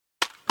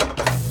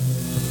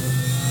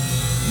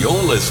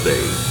You're listening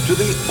to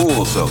the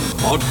Awesome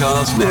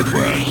Podcast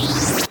Network.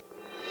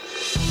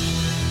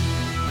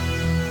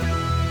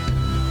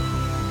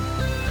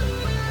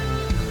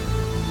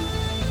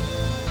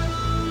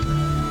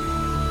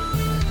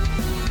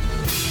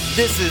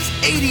 This is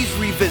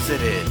 80s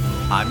Revisited.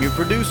 I'm your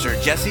producer,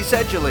 Jesse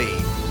Sedgley.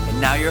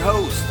 And now your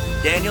hosts,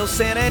 Daniel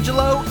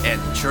Sanangelo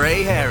and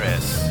Trey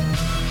Harris.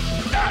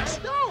 I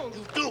don't.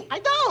 You do. I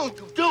don't.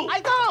 You do. I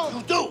don't.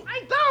 You do.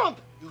 I don't.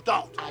 You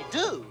don't. I do.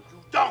 You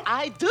don't.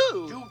 I do.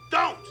 You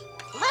don't.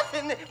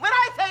 Listen, when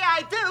I say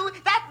I do,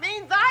 that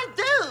means I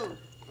do.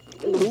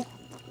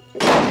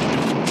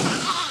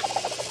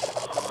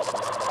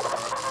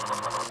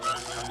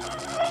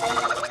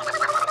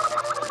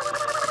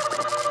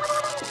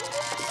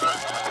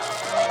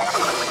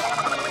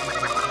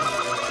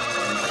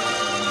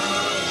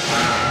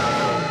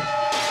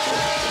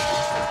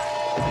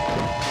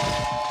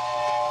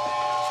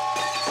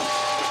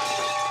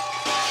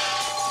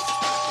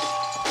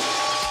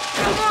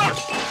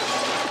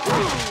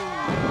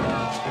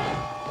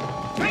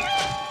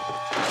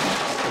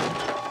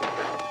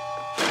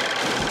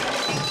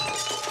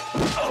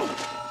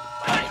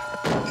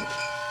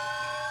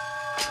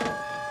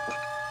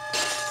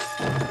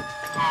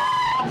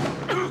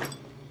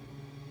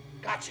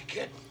 Gotcha,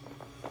 kid.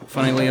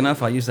 Funnily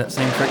enough, I use that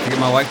same trick to get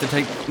my wife to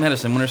take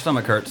medicine when her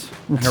stomach hurts.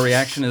 And her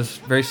reaction is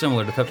very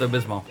similar to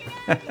Pepto-Bismol.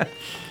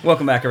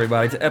 Welcome back,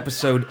 everybody, to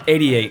episode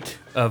 88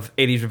 of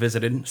 80s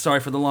Revisited. Sorry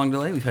for the long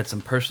delay. We've had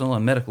some personal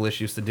and medical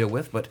issues to deal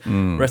with, but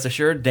rest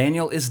assured,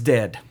 Daniel is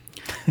dead.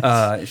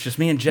 It's just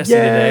me and Jesse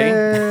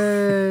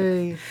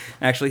today.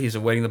 Actually, he's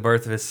awaiting the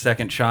birth of his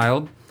second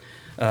child.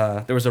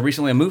 There was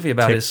recently a movie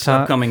about his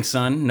upcoming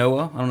son,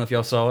 Noah. I don't know if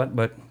y'all saw it,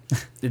 but...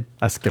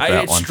 I skipped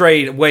that one. It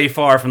strayed way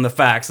far from the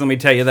facts. Let me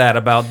tell you that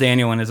about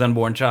Daniel and his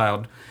unborn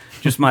child.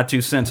 Just my 2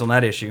 cents on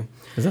that issue.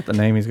 Is that the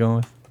name he's going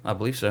with? I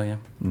believe so, yeah.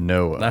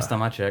 Noah. Last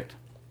time I checked.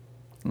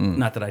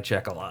 Not that I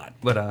check a lot,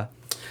 but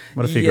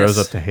What if he grows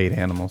up to hate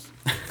animals?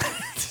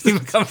 he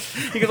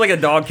gets like a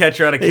dog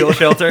catcher at a kill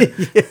shelter.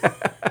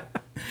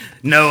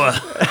 Noah.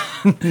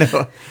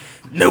 Noah.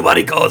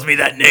 Nobody calls me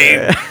that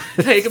name.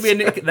 Hey,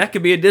 that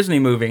could be a Disney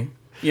movie.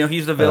 You know,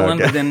 he's the villain,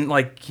 but then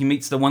like he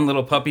meets the one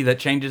little puppy that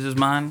changes his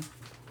mind.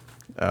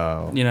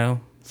 Oh. You know,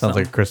 Sounds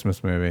like a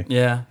Christmas movie.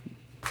 Yeah.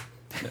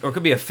 Or it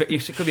could be an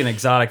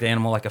exotic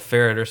animal like a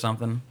ferret or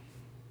something,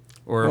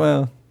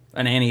 or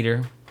an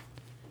anteater.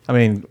 I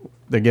mean,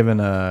 they're giving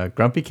a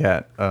Grumpy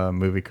Cat a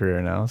movie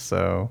career now,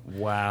 so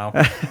wow.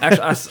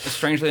 Actually,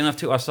 strangely enough,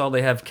 too, I saw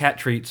they have cat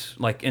treats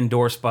like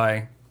endorsed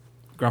by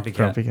Grumpy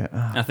Cat. Grumpy Cat.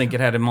 Oh. I think it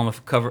had him on the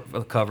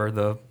cover,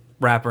 the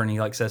wrapper, and he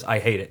like says, "I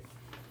hate it."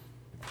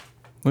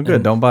 Well,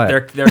 good. Don't buy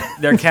it.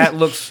 Their cat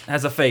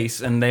has a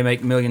face, and they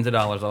make millions of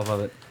dollars off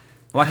of it.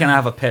 Why can't I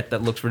have a pet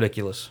that looks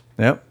ridiculous?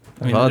 Yep.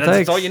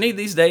 That's all you need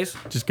these days.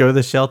 Just go to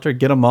the shelter,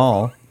 get them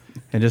all,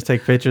 and just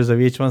take pictures of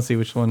each one, see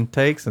which one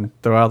takes, and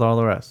throw out all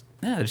the rest.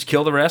 Yeah, just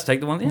kill the rest, take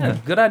the one. Yeah,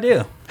 good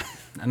idea.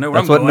 I know where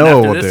That's I'm what going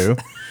Noah will after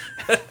do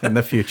in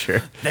the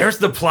future. There's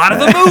the plot of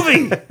the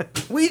movie.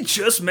 We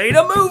just made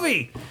a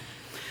movie.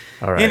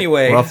 All right.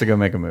 Anyway. We'll have to go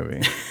make a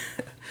movie.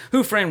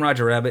 Who Framed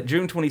Roger Rabbit,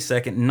 June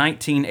 22nd,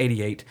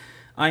 1988.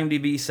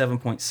 IMDb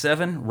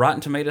 7.7.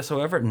 Rotten Tomatoes,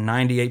 however,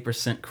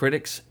 98%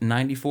 critics,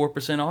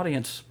 94%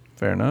 audience.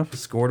 Fair enough.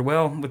 Scored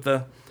well with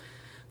the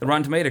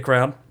Rotten Tomato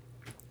crowd.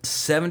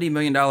 $70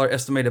 million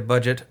estimated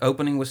budget.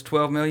 Opening was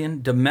 $12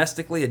 million.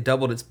 Domestically, it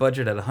doubled its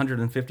budget at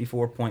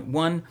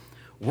 $154.1.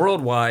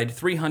 Worldwide,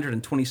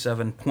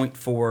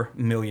 $327.4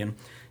 million.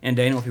 And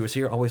Daniel, if he was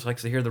here, always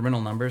likes to hear the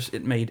rental numbers.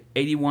 It made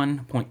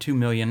 $81.2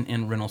 million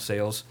in rental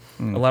sales.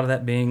 A lot of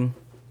that being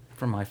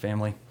from my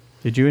family.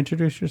 Did you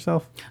introduce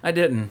yourself? I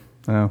didn't.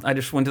 Oh. I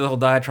just went to the whole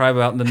diatribe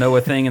about the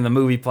Noah thing and the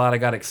movie plot. I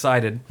got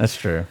excited. That's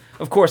true.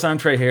 Of course, I'm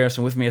Trey Harris,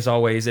 and with me, as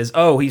always, is,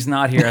 he's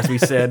not here, as we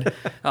said.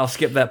 I'll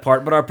skip that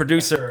part. But our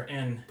producer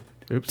and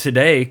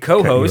today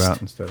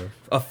co-host,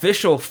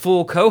 official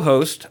full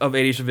co-host of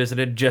 80s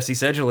Revisited, Jesse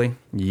Sedgley.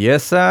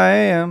 Yes, I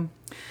am.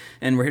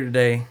 And we're here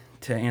today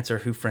to answer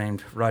Who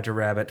Framed Roger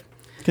Rabbit.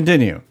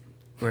 Continue.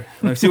 Let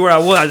me see where I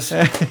was.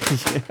 Yeah.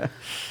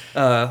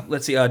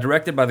 Let's see.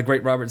 Directed by the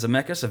great Robert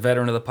Zemeckis, a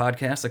veteran of the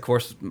podcast, of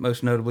course,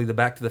 most notably the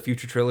Back to the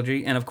Future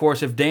trilogy. And, of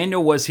course, if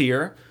Daniel was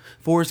here,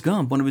 Forrest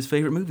Gump, one of his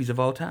favorite movies of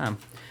all time.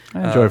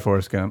 I enjoy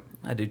Forrest Gump.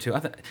 I do, too.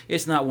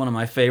 It's not one of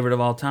my favorite of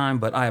all time,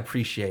 but I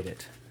appreciate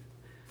it.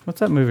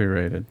 What's that movie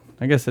rated?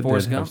 I guess it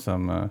Forrest did Gump? have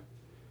some...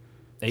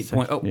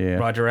 8.0. Yeah.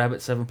 Roger Rabbit,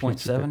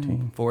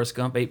 7.7. Forrest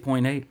Gump,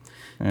 8.8.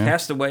 Yeah.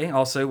 Castaway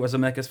also was a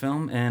Zemeckis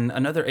film. And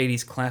another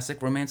 80s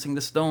classic, Romancing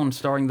the Stone,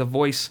 starring the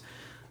voice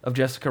of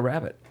Jessica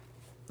Rabbit.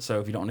 So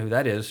if you don't know who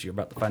that is, you're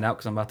about to find out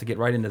because I'm about to get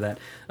right into that.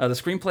 The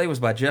screenplay was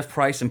by Jeff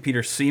Price and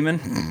Peter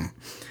Seaman,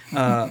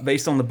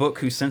 based on the book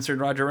Who Censored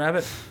Roger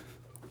Rabbit,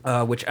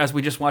 which, as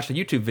we just watched a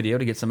YouTube video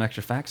to get some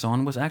extra facts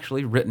on, was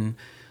actually written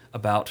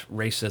about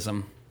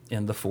racism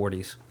in the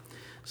 40s.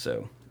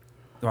 So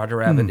Roger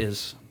Rabbit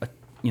is,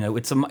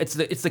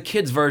 it's the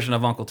kids' version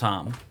of Uncle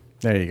Tom.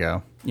 There you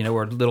go.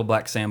 or Little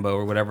Black Sambo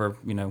or whatever,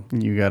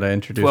 You got to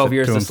introduce 12 it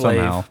Years to a him Slave.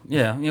 somehow.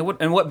 Yeah,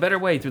 what better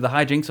way through the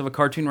hijinks of a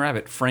cartoon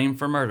rabbit framed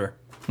for murder?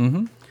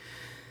 Mm-hmm.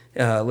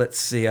 Let's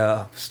see,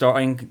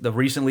 starring the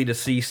recently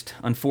deceased,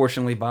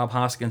 unfortunately, Bob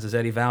Hoskins as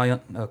Eddie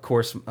Valiant. Of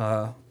course,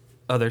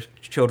 other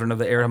children of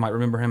the era might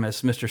remember him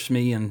as Mr.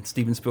 Smee in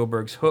Steven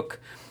Spielberg's Hook.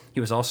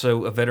 He was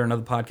also a veteran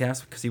of the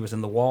podcast because he was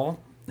in The Wall.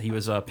 He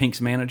was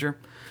Pink's manager.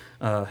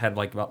 Had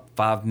like about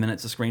 5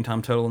 minutes of screen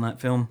time total in that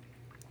film.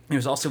 He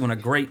was also in a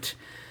great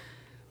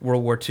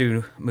World War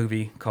II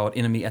movie called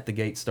Enemy at the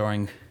Gate,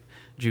 starring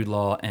Jude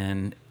Law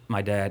and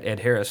my dad, Ed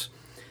Harris.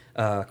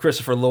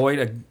 Christopher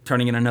Lloyd,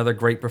 turning in another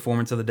great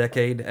performance of the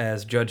decade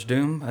as Judge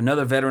Doom.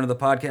 Another veteran of the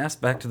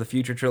podcast, Back to the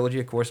Future trilogy,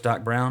 of course,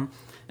 Doc Brown.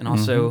 And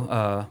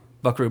also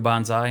Buckaroo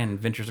Banzai and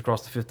Ventures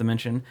Across the Fifth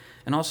Dimension.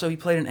 And also he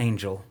played an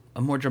angel,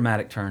 a more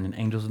dramatic turn in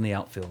Angels in the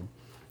Outfield.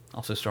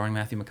 Also starring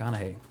Matthew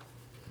McConaughey.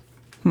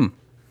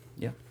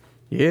 Yeah.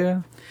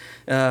 Yeah.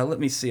 Let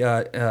me see.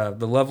 The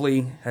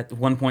lovely, at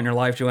one point in her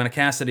life, Joanna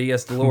Cassidy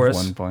as Dolores.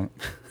 1 point.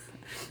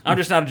 I'm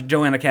just not a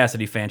Joanna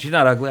Cassidy fan. She's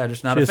not ugly. I'm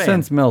just not She a has fan.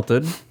 since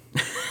melted.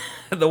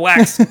 The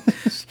wax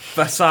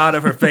facade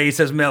of her face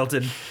has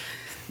melted.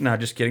 No,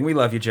 just kidding. We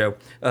love you, Joe.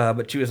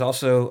 But she was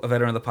also a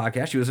veteran of the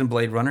podcast. She was in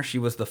Blade Runner. She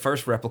was the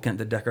first replicant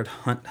that Deckard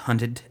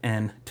hunted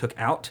and took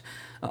out.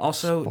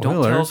 Also,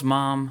 Spoiler.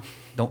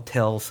 Don't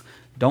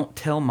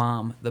tell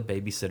mom the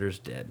babysitter's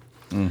dead.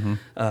 Mm-hmm.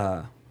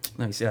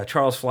 Let me see.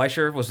 Charles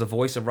Fleischer was the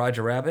voice of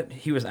Roger Rabbit.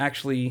 He was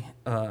actually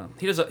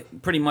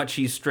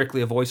he's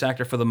strictly a voice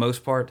actor for the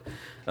most part.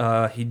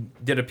 He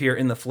did appear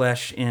in the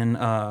flesh in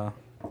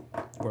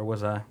where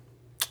was I?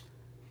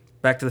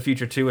 Back to the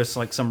Future 2 as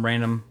like some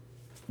random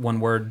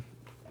one-word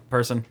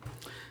person.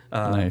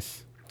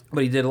 Nice.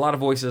 But he did a lot of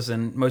voices,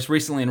 and most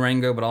recently in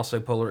Rango, but also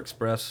Polar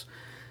Express.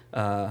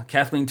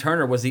 Kathleen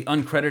Turner was the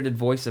uncredited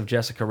voice of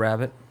Jessica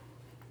Rabbit,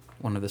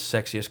 one of the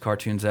sexiest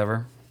cartoons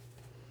ever,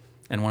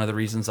 and one of the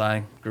reasons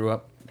I grew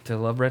up to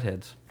love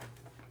redheads.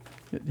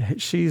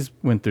 She's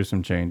went through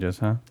some changes,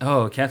 huh?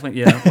 Oh, Kathleen,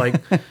 yeah,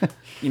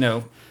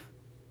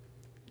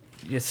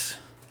 it's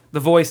the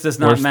voice does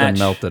not Worse match. than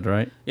melted,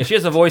 right? Yeah, she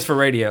has a voice for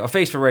radio, a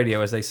face for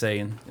radio, as they say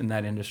in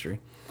that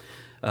industry.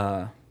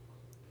 And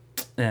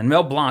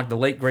Mel Blanc, the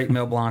late great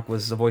Mel Blanc,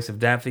 was the voice of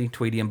Daffy,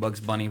 Tweety, and Bugs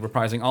Bunny,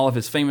 reprising all of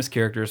his famous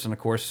characters. And of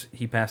course,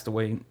 he passed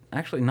away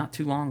actually not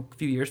too long, a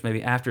few years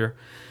maybe after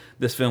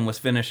this film was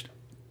finished.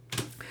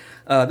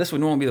 This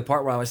would normally be the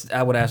part where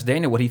I would ask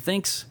Daniel what he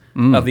thinks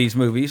of these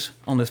movies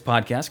on this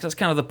podcast, because that's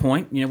kind of the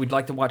point. We'd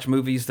like to watch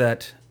movies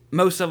that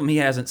most of them he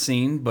hasn't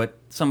seen, but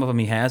some of them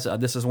he has.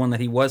 This is one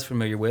that he was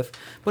familiar with.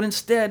 But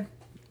instead,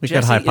 We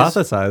could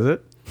hypothesize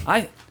it.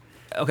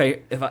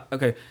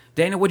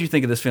 Daniel, what do you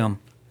think of this film?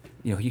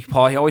 He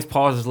always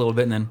pauses a little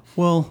bit and then.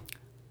 Well,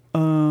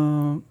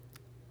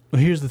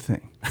 here's the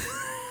thing.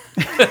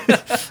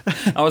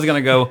 I was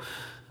gonna go.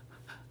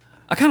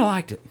 I kind of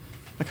liked it.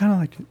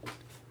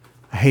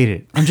 I hate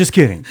it. I'm just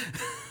kidding.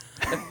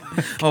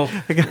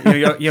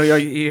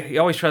 He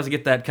always tries to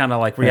get that kind of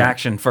like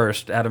reaction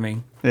first out of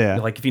me. Yeah.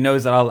 Like if he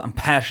knows that I'm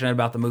passionate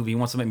about the movie, he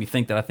wants to make me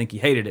think that I think he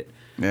hated it.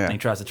 Yeah. And he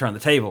tries to turn the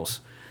tables.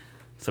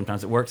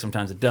 Sometimes it works,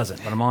 sometimes it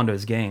doesn't. But I'm on to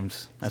his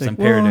games. That's like, I'm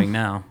parodying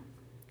now.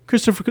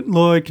 Christopher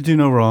Lloyd could do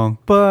no wrong,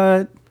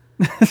 but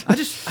I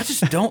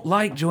just don't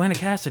like Joanna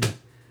Cassidy.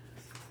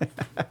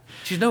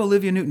 She's no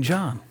Olivia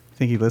Newton-John.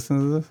 think he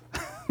listens to this?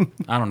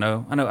 I don't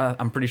know.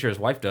 I'm pretty sure his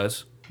wife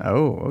does.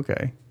 Oh,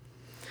 okay.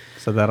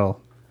 So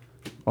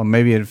well,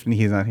 maybe if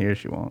he's not here,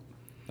 she won't.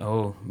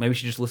 Oh, maybe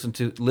she just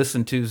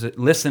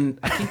listen.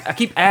 I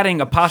keep adding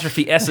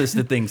apostrophe S's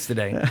to things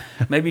today.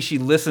 Maybe she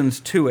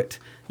listens to it,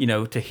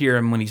 to hear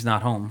him when he's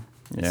not home.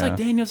 It's Yeah. like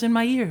Daniel's in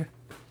my ear,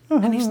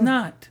 and he's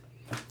not.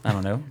 I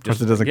don't know. Of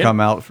course, it doesn't come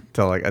out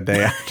till like a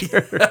day after.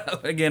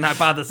 Again,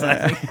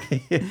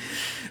 hypothesizing.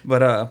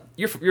 But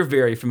you're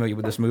very familiar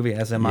with this movie,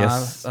 as am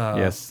Yes, I.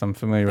 yes, I'm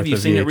familiar with Have the you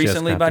seen VHS it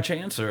recently by copy.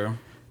 chance, or?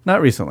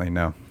 Not recently,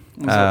 no.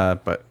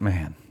 that? But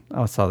man,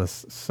 I saw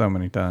this so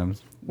many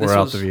times. This We're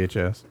out was- the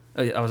VHS.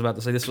 I was about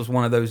to say this was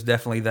one of those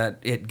definitely that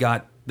it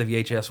got the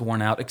VHS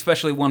worn out,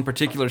 especially one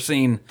particular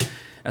scene,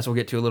 as we'll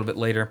get to a little bit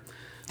later.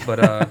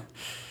 But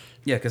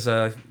yeah, because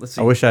let's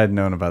see. I wish I had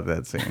known about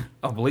that scene.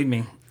 Oh, believe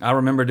me, I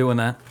remember doing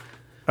that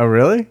Oh,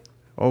 really?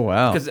 Oh,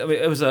 wow. because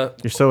it was a.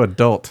 You're so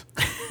adult.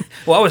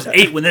 Well, I was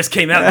 8 when this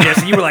came out.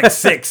 Jesse, you were like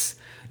 6.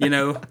 You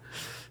You're were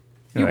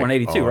in like,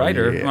 '82, oh, right?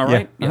 Or yeah. am I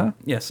right? Yeah. Uh-huh.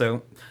 Yeah.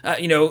 So,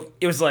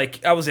 it was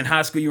like I was in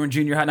high school. You were in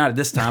junior high. Not at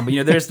this time, but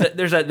there's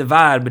that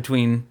divide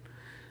between,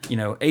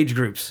 age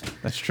groups.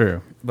 That's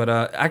true. But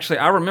actually,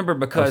 I remember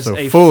because so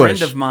a foolish.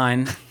 friend of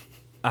mine,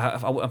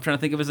 I'm trying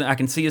to think of his name. I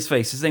can see his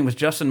face. His name was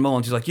Justin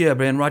Mullins. He's like, yeah,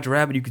 man, Roger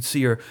Rabbit. You could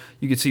see her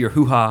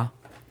hoo-ha.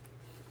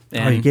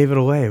 Oh, you gave it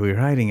away. We were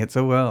hiding it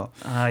so well.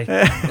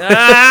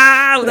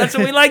 That's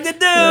what we like to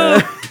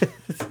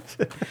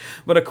do.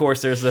 But of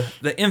course, there's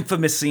the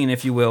infamous scene,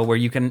 if you will, where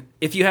you can,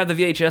 if you have the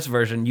VHS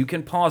version, you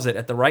can pause it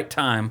at the right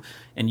time,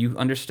 and you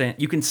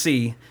can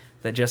see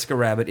that Jessica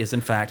Rabbit is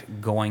in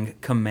fact going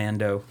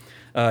commando.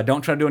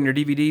 Don't try to do it on your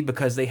DVD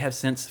because they have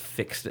since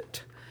fixed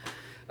it.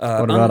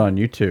 What about on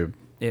YouTube?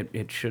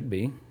 It should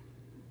be.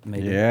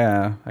 Maybe.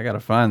 Yeah, I gotta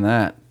find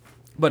that.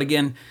 But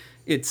again,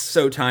 it's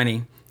so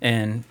tiny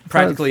and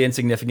practically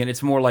insignificant.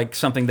 It's more like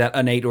something that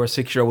an 8 or a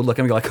 6-year-old would look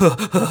at and be like,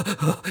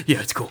 yeah,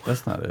 it's cool.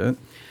 That's not it.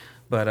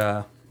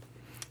 But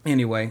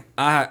anyway,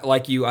 I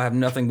have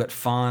nothing but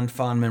fond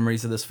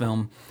memories of this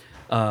film.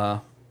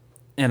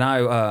 And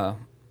I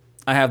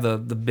have the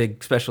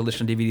big special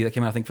edition DVD that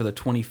came out, I think, for the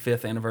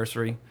 25th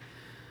anniversary.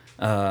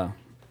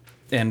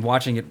 And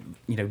watching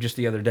it, just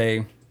the other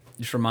day,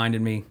 just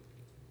reminded me.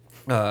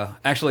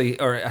 Actually,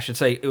 or I should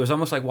say, it was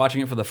almost like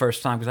watching it for the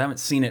first time because I haven't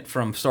seen it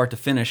from start to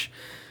finish.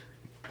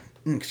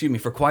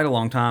 For quite a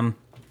long time.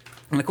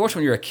 And of course,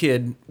 when you're a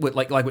kid, with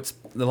like with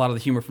a lot of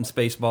the humor from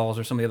Spaceballs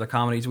or some of the other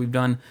comedies we've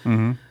done,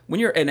 when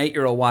you're an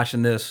 8-year-old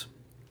watching this,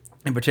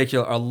 in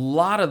particular, a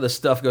lot of the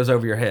stuff goes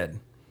over your head.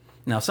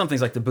 Now, some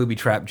things like the booby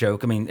trap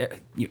joke. I mean,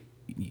 you're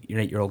an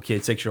 8-year-old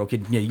kid, 6-year-old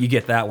kid, you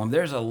get that one.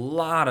 There's a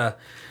lot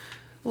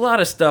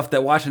of stuff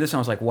that watching this, I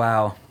was like,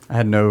 wow. I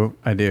had no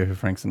idea who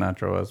Frank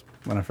Sinatra was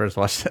when I first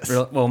watched this.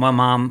 Well, my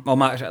mom.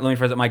 Let me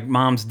phrase it. My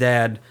mom's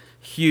dad,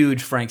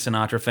 huge Frank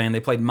Sinatra fan. They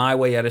played "My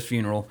Way" at his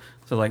funeral.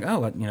 So like,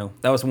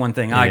 that was one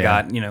thing I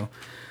got.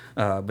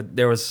 But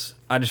there was.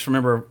 I just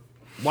remember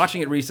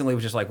watching it recently.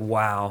 Was just like,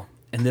 wow.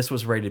 And this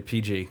was rated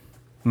PG.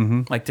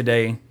 Mm-hmm. Like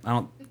today,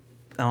 I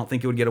don't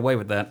think it would get away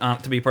with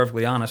that. To be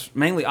perfectly honest,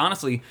 mainly,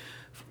 honestly,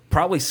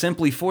 probably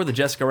simply for the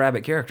Jessica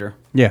Rabbit character.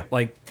 Yeah.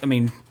 Like, I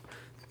mean.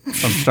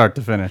 From start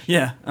to finish.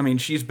 Yeah, I mean,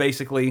 she's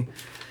basically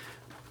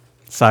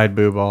side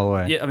boob all the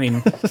way. Yeah, I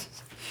mean,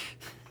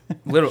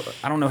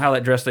 I don't know how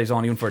that dress stays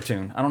on even for a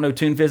tune. I don't know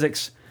tune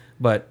physics,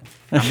 but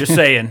I'm just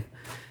saying,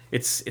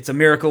 it's a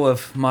miracle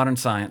of modern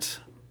science.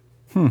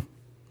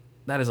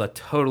 That is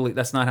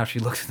that's not how she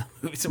looks in the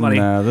movie. Somebody,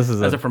 no, this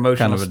is a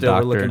promotional kind of a still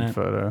we're looking doctored at.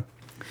 photo.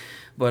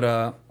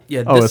 But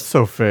yeah. Oh, it's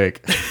so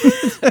fake.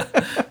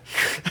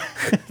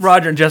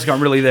 Roger and Jessica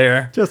aren't really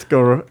there.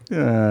 Jessica,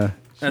 yeah,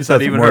 That's she's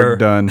not had even some work her.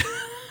 done.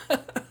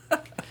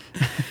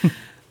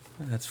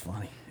 That's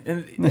funny.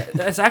 And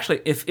that's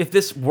actually, if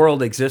this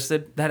world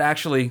existed, that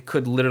actually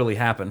could literally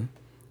happen.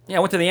 Yeah, I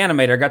went to the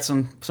animator, got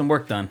some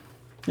work done.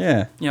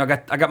 Yeah. I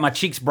got my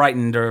cheeks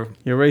brightened, or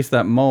You erased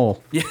that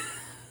mole. yeah,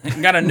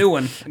 got a new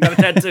one. I got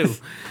a tattoo.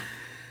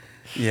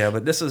 Yeah,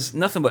 but this is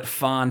nothing but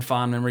fond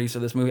memories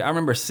of this movie. I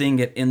remember seeing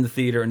it in the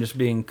theater and just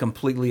being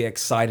completely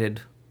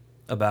excited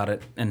about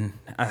it. And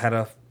I had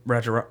a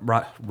Roger.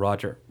 I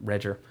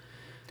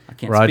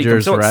can't speak.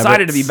 I'm so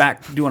excited to be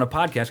back doing a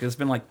podcast because it's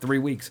been like 3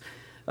 weeks.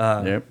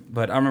 Yep.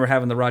 But I remember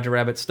having the Roger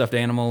Rabbit stuffed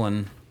animal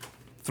and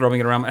throwing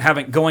it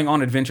around, going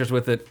on adventures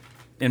with it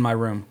in my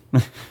room.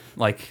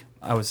 Like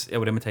it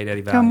would imitate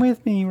Eddie Valiant. Come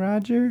with me,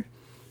 Roger.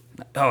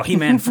 Oh,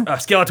 He-Man,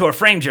 Skeletor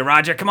framed you,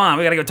 Roger. Come on,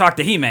 we gotta go talk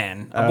to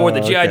He-Man aboard the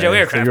G.I. Joe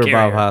aircraft so you're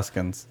carrier. Bob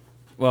Hoskins.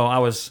 Well, I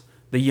was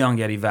the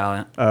young Eddie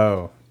Valiant.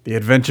 Oh, the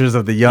adventures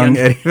of the young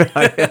Eddie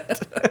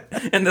Valiant.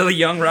 And the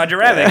young Roger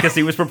Rabbit, because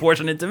he was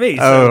proportionate to me.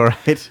 So, Oh,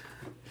 right.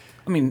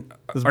 I mean,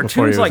 This is are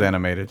before he tunes was like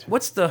animated.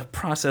 What's the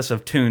process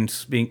of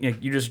tunes being?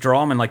 You just draw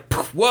them and like,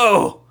 poof,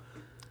 whoa.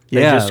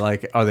 They Yeah, just-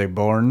 like, are they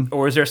born?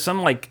 Or is there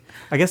some like,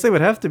 I guess they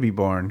would have to be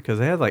born because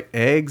they had like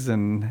eggs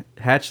and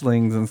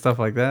hatchlings and stuff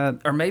like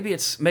that. or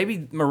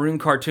maybe Maroon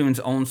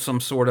Cartoons own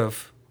some sort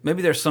of,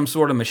 maybe there's some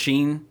sort of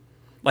machine,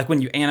 like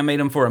when you animate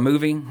them for a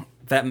movie,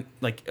 that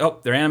like, oh,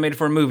 they're animated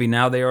for a movie,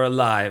 now they are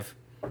alive.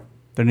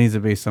 There needs to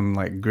be some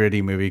like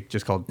gritty movie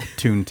just called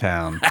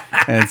Toontown,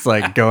 and it's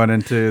like going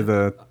into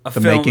the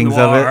film makings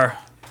noir. of it,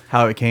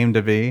 how it came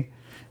to be.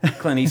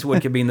 Clint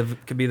Eastwood could be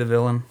the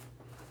villain.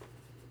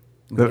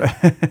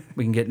 The-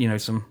 We can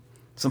get some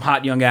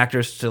hot young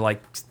actors to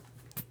like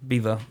be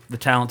the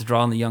talent to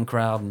draw in the young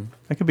crowd. And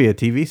That could be a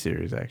TV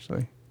series,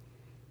 actually.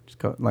 Just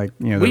call it like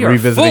the we are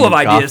revisiting full of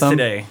ideas Gotham.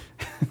 today.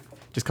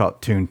 Just call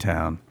it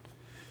Toontown.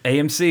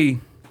 AMC,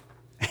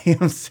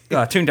 AMC.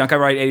 Toontown,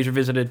 copyright 80s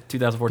Revisited, Do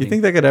 2014. you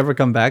think that could ever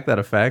come back? That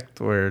effect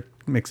where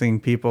mixing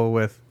people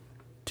with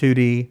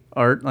 2D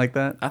art like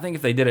that? I think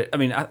if they did it,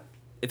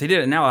 if they did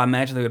it now, I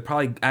imagine they would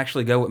probably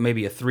actually go with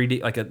maybe a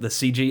 3D, like the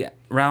CG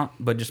route,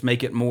 but just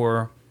make it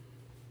more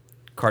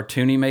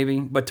cartoony, maybe.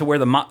 But to where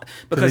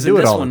because they do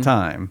in it this all one, the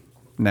time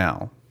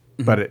now,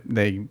 but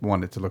they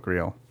want it to look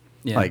real.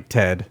 Yeah. Like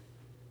Ted.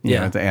 You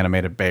know, Yeah. it's an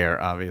animated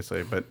bear,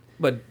 obviously, but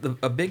But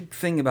a big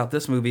thing about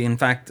this movie, in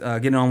fact,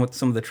 getting on with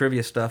some of the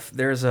trivia stuff,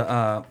 there's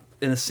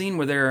in a scene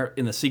where they're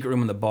in the secret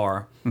room in the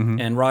bar,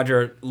 and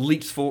Roger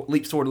leaps forward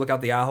to look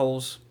out the eye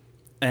holes,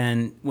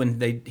 and when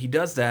he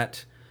does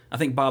that, I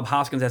think Bob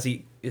Hoskins, as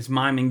he is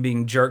miming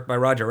being jerked by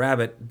Roger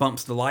Rabbit,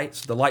 bumps the light,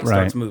 so the light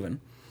starts Right. moving.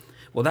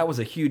 Well, that was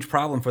a huge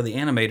problem for the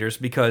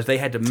animators because they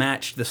had to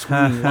match the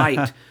swinging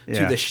light to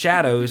Yeah. the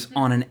shadows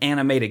on an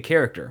animated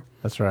character.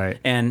 that's right.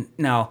 And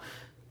now,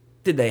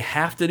 did they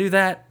have to do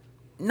that?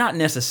 Not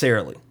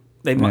necessarily.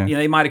 They Yeah.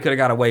 they might have could have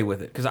got away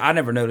with it because I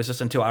never noticed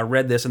this until I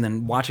read this and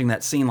then watching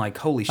that scene. Like,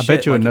 holy I shit!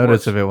 bet you would like,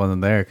 notice works. if it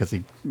wasn't there because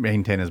he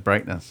maintained his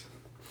brightness.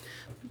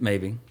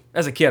 Maybe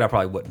as a kid, I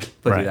probably wouldn't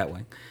put Right. it that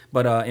way.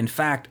 But in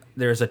fact,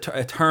 there's a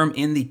term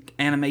in the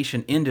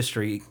animation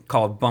industry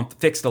called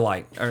fix the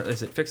light, or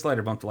is it fix the light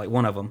or bump the light?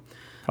 One of them.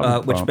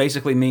 which bump.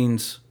 basically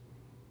means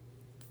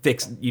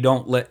fix. You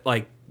don't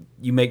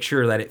you make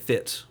sure that it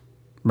fits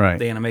Right.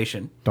 the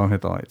animation. Don't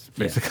hit the lights,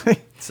 Yeah. basically.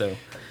 So,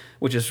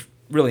 which is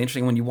really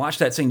interesting. When you watch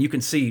that scene, you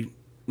can see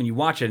when you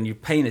watch it and you're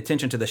paying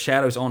attention to the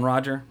shadows on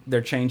Roger,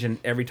 they're changing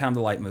every time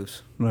the light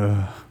moves.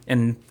 Ugh.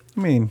 And I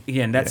mean,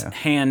 again, that's yeah.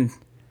 hand.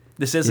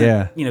 This isn't,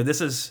 Yeah.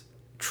 this is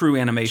true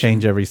animation.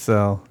 Change every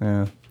cell.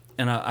 Yeah.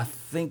 And I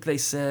think they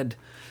said,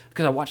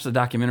 because I watched the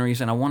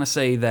documentaries, and I want to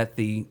say that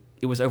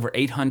it was over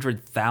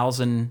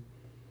 800,000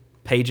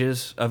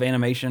 pages of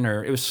animation,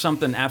 or it was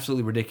something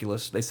absolutely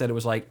ridiculous. They said it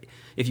was like,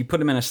 if you put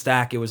them in a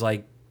stack, it was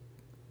like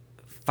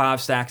 5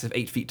 stacks of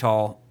 8 feet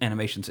tall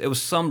animations. It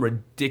was some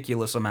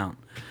ridiculous amount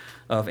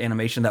of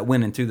animation that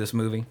went into this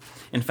movie.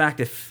 In fact,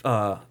 if they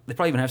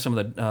probably even have some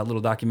of the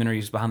little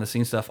documentaries behind the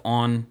scenes stuff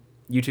on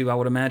YouTube, I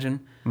would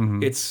imagine.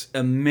 It's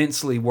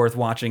immensely worth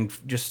watching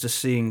just to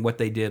seeing what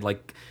they did.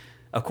 Like,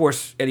 of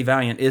course, Eddie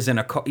Valiant is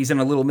he's in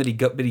a little bitty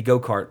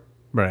go-kart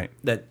Right.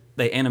 that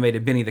they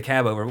animated Benny the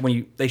Cab over.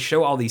 When they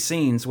show all these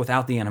scenes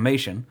without the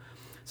animation,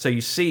 so you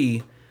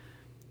see,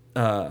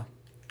 not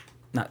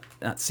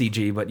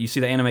CG, but you see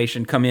the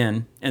animation come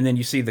in, and then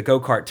you see the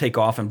go-kart take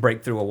off and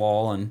break through a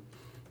wall, and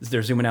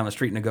they're zooming down the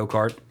street in a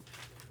go-kart,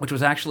 which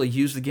was actually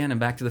used again in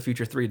Back to the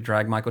Future 3 to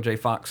drag Michael J.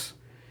 Fox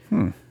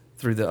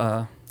through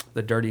the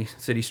dirty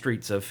city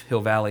streets of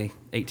Hill Valley,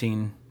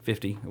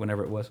 1850,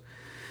 whenever it was.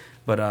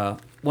 But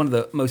one of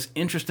the most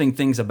interesting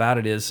things about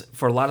it is,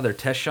 for a lot of their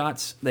test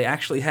shots, they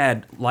actually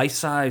had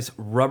life-size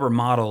rubber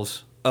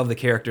models of the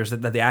characters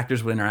that the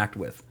actors would interact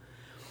with.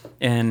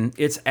 And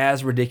it's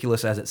as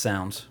ridiculous as it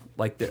sounds.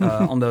 Like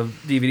on the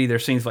DVD,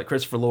 there's scenes like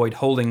Christopher Lloyd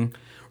holding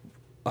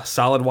a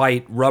solid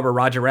white rubber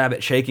Roger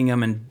Rabbit, shaking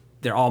him, and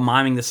they're all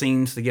miming the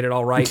scenes to get it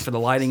all right for the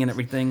lighting and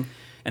everything.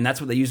 And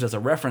that's what they used as a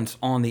reference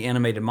on the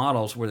animated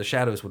models where the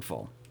shadows would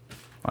fall.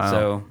 Wow.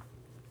 So,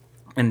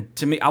 and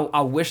to me,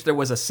 I wish there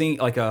was a scene,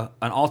 like an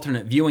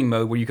alternate viewing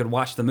mode where you could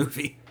watch the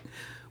movie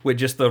with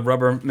just the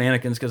rubber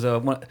mannequins. Because,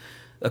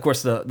 of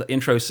course, the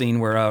intro scene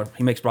where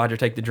he makes Roger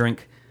take the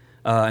drink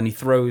and he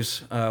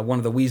throws one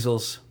of the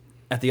weasels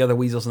at the other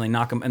weasels and they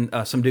knock them,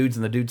 and some dudes,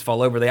 and the dudes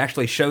fall over. They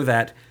actually show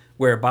that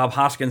where Bob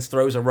Hoskins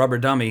throws a rubber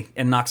dummy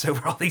and knocks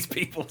over all these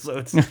people.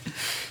 So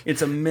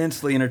it's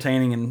immensely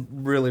entertaining and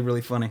really,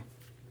 really funny.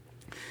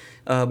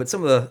 But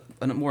some of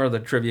the more of the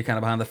trivia kind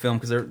of behind the film,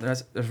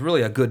 because there's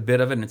really a good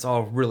bit of it, and it's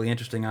all really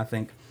interesting, I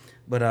think.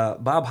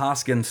 But Bob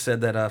Hoskins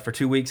said that for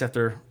 2 weeks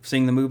after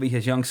seeing the movie,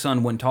 his young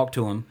son wouldn't talk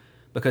to him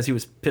because he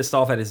was pissed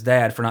off at his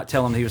dad for not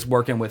telling him he was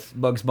working with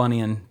Bugs Bunny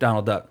and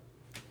Donald Duck.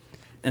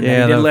 And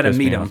then he didn't let him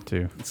meet him.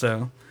 Too.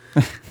 So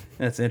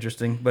that's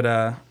interesting. But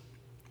I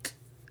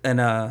don't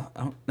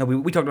know,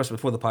 we talked about this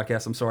before the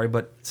podcast, I'm sorry,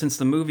 but since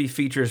the movie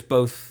features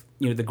both,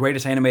 the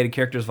greatest animated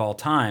characters of all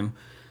time,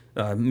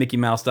 Mickey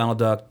Mouse, Donald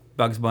Duck,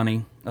 Bugs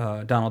Bunny,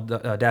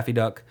 Daffy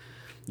Duck,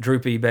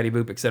 Droopy, Betty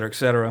Boop,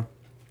 etc.,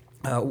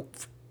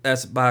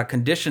 as by a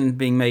condition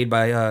being made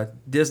by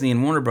Disney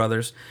and Warner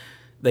Brothers,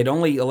 they'd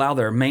only allow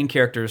their main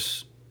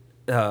characters.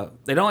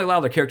 They'd only allow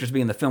their characters to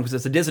be in the film because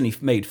it's a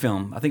Disney-made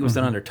film. I think it was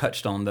done under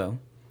Touchstone, though,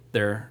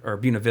 or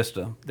Buena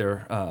Vista.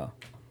 I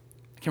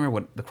can't remember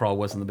what the crawl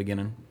was in the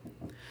beginning.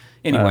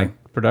 Anyway,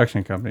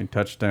 production company,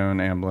 Touchstone,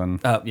 Amblin.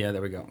 Yeah,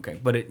 there we go. Okay,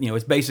 but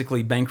it's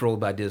basically bankrolled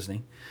by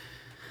Disney.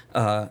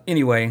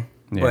 Anyway.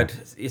 Yeah.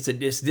 But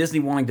it's Disney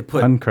wanting to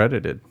put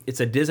Uncredited. It's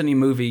a Disney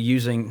movie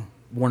using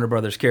Warner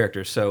Brothers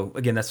characters. So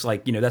again, that's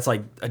like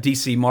a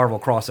DC Marvel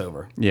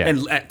crossover. Yeah.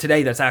 And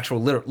today that's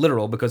actual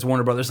literal because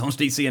Warner Brothers owns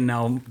DC and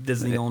now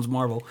Disney owns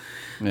Marvel.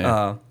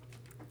 Yeah.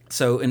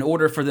 So in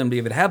order for them to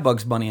even have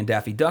Bugs Bunny and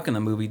Daffy Duck in the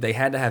movie, they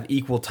had to have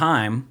equal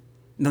time.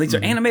 Now these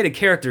are animated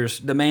characters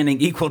demanding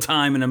equal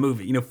time in a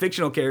movie.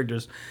 Fictional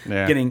characters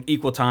getting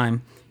equal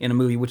time in a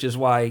movie, which is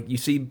why you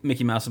see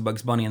Mickey Mouse and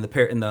Bugs Bunny in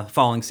the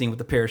falling scene with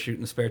the parachute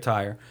and the spare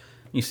tire.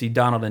 You see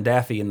Donald and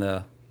Daffy in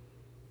the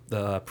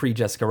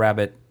pre-Jessica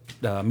Rabbit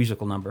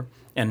musical number.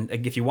 And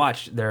if you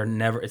watch,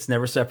 it's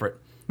never separate.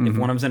 If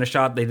one of them's in a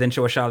shot, they then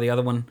show a shot of the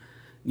other one.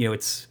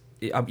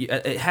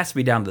 It has to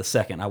be down to the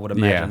second. I would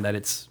imagine that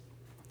it's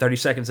 30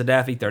 seconds of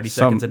Daffy, 30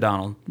 seconds of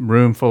Donald.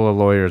 Room full of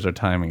lawyers are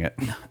timing it.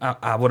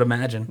 I would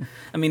imagine.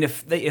 I mean,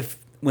 if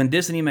when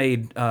Disney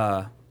made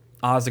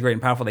Oz the Great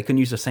and Powerful, they couldn't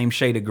use the same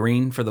shade of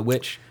green for the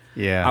witch.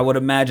 Yeah. I would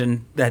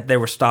imagine that there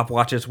were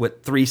stopwatches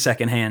with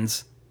 3-second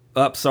hands.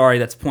 Sorry,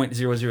 that's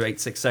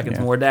 0.0086 seconds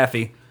more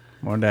Daffy.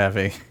 More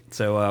Daffy.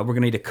 So we're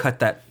going to need to cut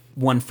that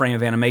one frame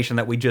of animation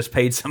that we just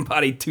paid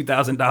somebody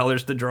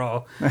 $2,000 to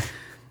draw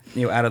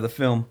out of the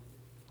film.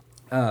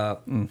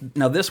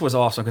 Now, this was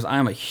awesome because I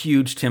am a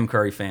huge Tim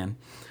Curry fan.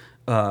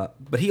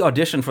 But he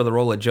auditioned for the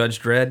role of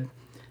Judge Dredd,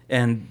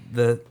 and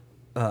the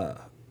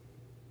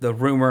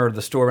rumor,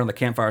 the story around the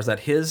campfire is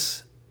that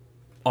his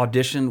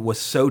audition was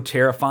so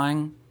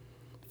terrifying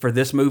for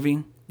this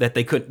movie that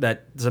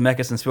that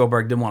Zemeckis and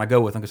Spielberg didn't want to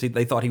go with him because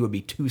they thought he would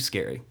be too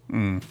scary.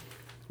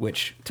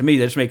 Which, to me,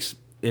 that just makes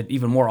it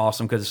even more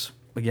awesome because,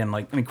 again,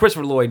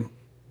 Christopher Lloyd,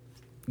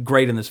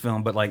 great in this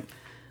film, but I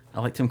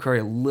like Tim Curry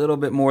a little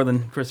bit more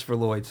than Christopher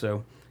Lloyd, so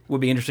it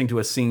would be interesting to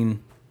have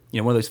seen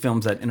one of those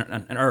films that in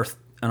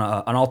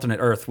an alternate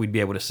Earth we'd be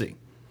able to see.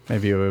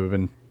 Maybe it would have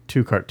been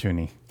too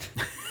cartoony.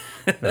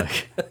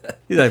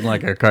 He's acting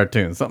like a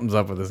cartoon. Something's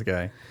up with this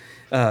guy.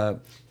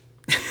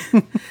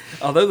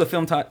 Although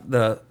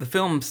the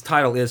film's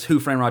title is Who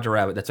Framed Roger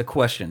Rabbit, that's a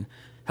question.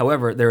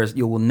 However,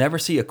 you will never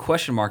see a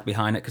question mark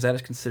behind it because that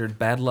is considered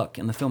bad luck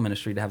in the film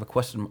industry to have a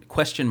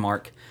question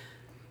mark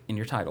in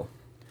your title.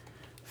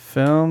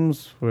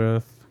 Films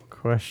with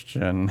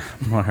question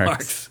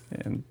marks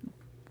in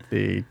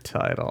the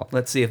title.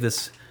 Let's see if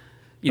this,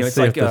 Let's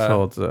see if this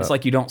holds up. It's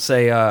like you don't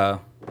say,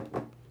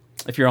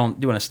 if you're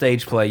doing a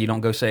stage play, you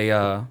don't go say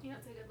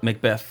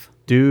Macbeth.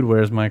 Dude,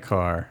 where's my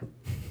car?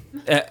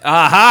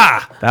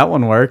 Aha! That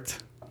one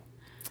worked.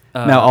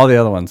 Now all the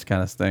other ones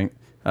kind of stink.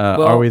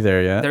 Well, are we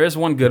there yet? There is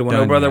one good one.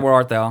 Oh, brother, where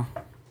art thou?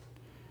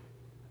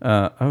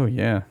 Oh,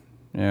 yeah.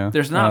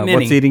 There's not many.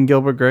 What's Eating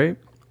Gilbert Grape?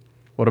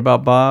 What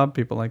About Bob?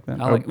 People like that.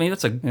 I mean,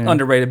 that's an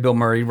underrated Bill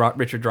Murray,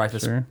 Richard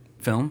Dreyfuss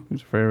film.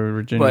 Who's favorite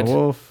Virginia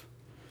Woolf?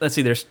 Let's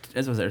see. Was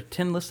there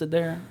 10 listed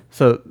there?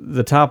 So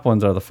the top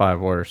ones are the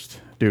 5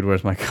 worst. Dude,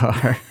 where's my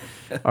car?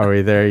 Are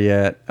we there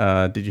yet?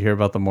 Did you hear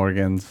about the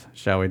Morgans?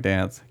 Shall we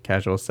dance?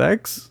 Casual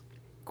sex?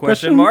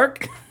 Question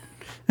mark?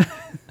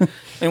 I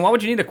mean, why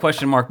would you need a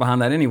question mark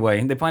behind that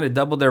anyway? They probably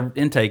doubled their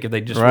intake if they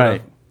just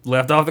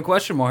left off the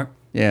question mark.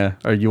 Yeah,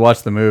 or you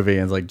watch the movie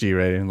and it's like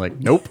G-rated and like,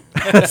 nope.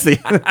 That's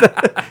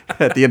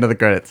at the end of the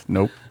credits.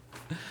 Nope.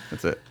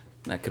 That's it.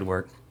 That could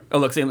work. Oh,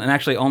 look, see, and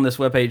actually on this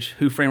webpage,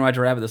 Who Framed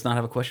Roger Rabbit does not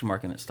have a question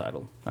mark in its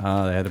title.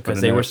 Oh, they had to put it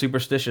because they were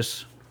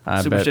superstitious.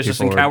 I superstitious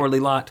and cowardly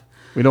lot.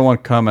 We don't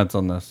want comments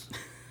on this.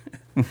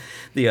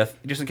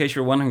 Just in case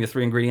you're wondering, the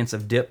 3 ingredients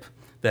of dip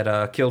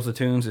that kills the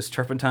tunes is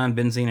turpentine,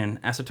 benzene,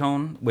 and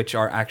acetone, which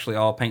are actually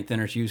all paint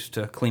thinners used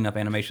to clean up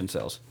animation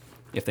cells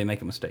if they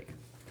make a mistake.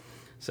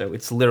 So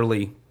it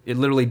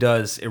literally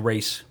does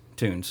erase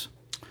tunes.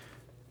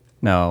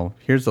 Now,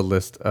 here's a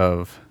list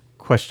of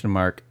question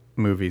mark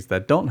movies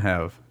that don't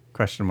have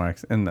question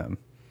marks in them,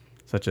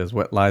 such as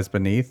What Lies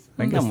Beneath.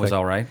 That one was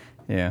all right.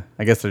 Yeah,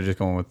 I guess they're just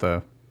going with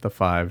the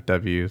 5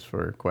 W's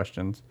for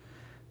questions.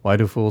 Why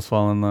Do Fools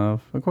Fall in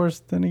Love? Of course,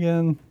 then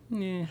again,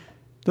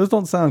 those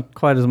don't sound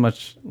quite as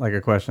much like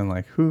a question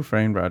like Who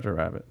Framed Roger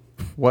Rabbit?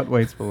 What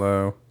Waits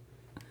Below?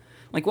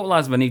 Like What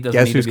Lies Beneath doesn't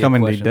Guess need Who's to be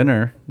Coming a to question.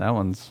 Dinner? That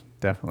one's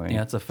definitely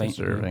it's a faint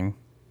deserving.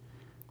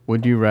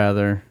 Would You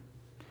Rather?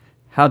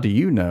 How Do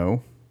You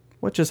Know?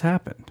 What Just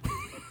Happened?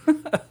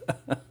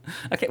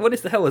 Okay, what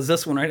the hell is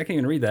this one? Right, I can't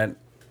even read that.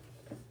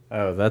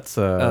 Oh, that's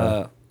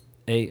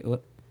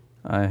What?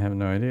 I have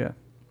no idea.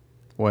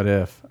 What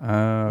if?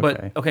 Okay.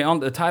 But okay, on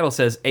the title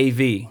says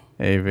AV.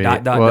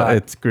 AV. Dot.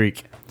 It's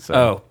Greek. So.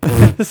 Oh,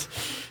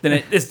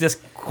 then it's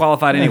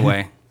disqualified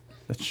anyway.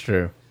 That's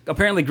true.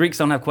 Apparently, Greeks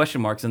don't have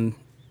question marks, and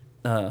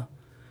because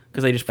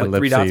they just put Ellipses,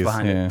 3 dots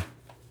behind it.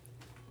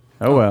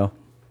 Oh well.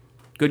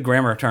 Good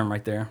grammar term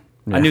right there.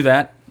 Yeah. I knew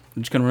that. I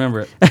just couldn't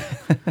remember it.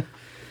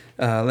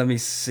 Let me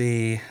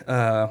see.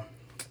 At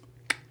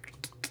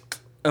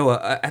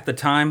the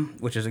time,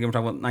 which is again we're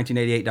talking about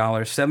 $1988,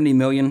 $70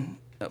 million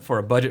for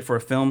a budget for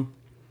a film,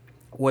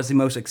 was the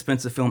most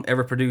expensive film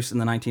ever produced in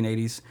the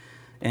 1980s,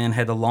 and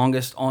had the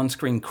longest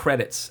on-screen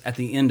credits at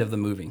the end of the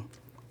movie.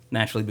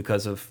 Naturally,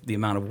 because of the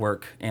amount of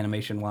work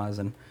animation-wise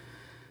and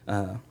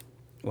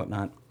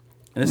whatnot.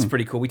 And this is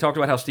pretty cool. We talked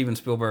about how Steven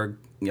Spielberg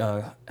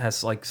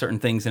has like certain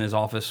things in his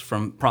office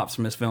from props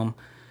from his film.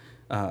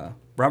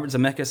 Robert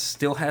Zemeckis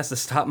still has the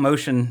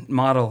stop-motion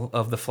model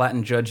of the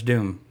flattened Judge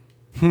Doom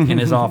in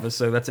his office,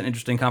 so that's an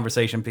interesting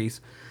conversation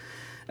piece.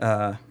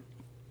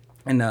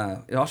 And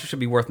it also should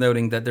be worth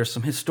noting that there's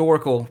some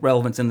historical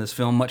relevance in this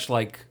film, much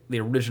like the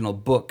original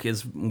book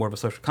is more of a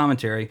social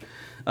commentary.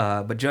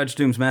 But Judge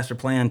Doom's master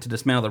plan to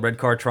dismantle the red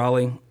car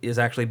trolley is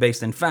actually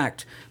based in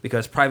fact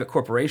because private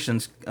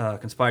corporations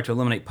conspired to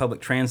eliminate public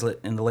transit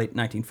in the late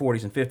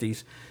 1940s and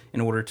 50s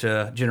in order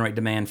to generate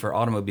demand for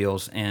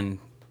automobiles. And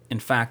in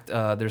fact,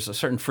 there's a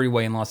certain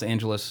freeway in Los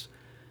Angeles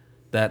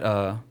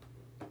that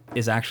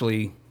is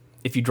actually,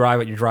 if you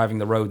drive it, you're driving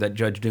the road that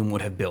Judge Doom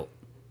would have built.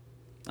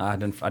 I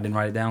didn't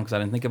write it down because I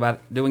didn't think about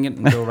doing it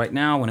until right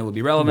now when it would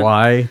be relevant.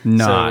 Why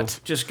not?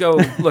 So just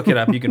go look it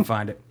up. You can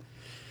find it.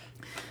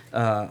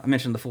 I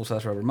mentioned the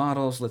full-size rubber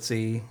models. Let's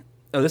see.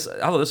 I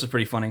thought this was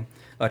pretty funny.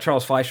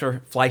 Charles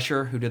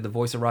Fleischer, who did the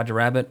voice of Roger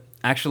Rabbit,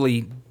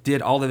 actually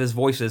did all of his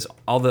voices,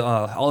 all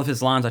of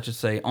his lines, I should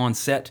say, on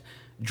set,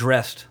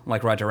 dressed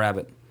like Roger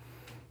Rabbit.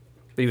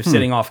 But he was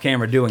sitting off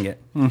camera doing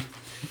it.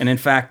 And in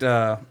fact,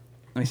 let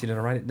me see, did I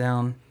write it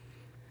down?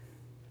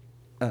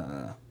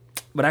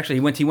 But actually,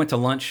 he went to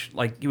lunch,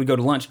 like he would go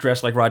to lunch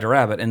dressed like Roger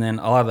Rabbit, and then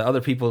a lot of the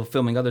other people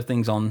filming other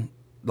things on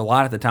the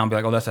lot at the time would be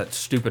like, oh, that's that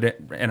stupid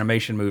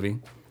animation movie.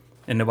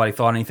 And nobody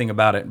thought anything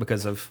about it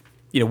because of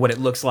what it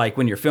looks like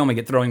when you're filming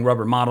it, throwing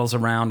rubber models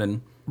around,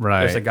 and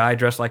there's a guy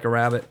dressed like a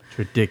rabbit. It's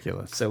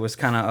ridiculous. So it was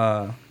kind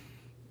of,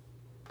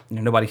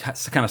 nobody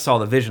kind of saw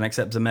the vision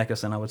except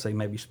Zemeckis and I would say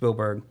maybe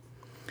Spielberg.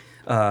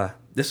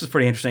 This is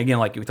pretty interesting. Again,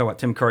 like we talked about,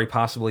 Tim Curry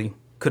possibly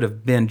could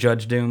have been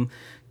Judge Doom.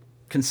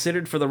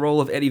 Considered for the role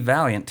of Eddie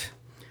Valiant.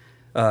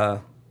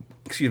 Robert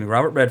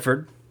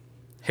Redford,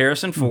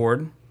 Harrison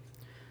Ford.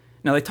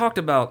 Now,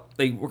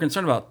 they were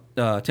concerned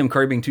about Tim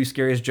Curry being too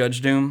scary as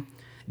Judge Doom.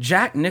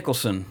 Jack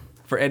Nicholson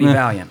for Eddie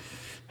Valiant.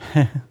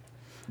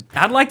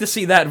 I'd like to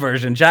see that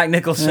version, Jack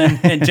Nicholson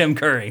and Tim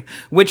Curry.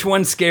 Which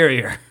one's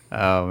scarier?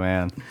 Oh,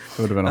 man. It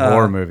would have been a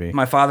horror movie.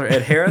 My Father,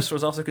 Ed Harris,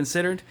 was also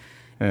considered.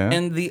 Yeah.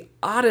 And the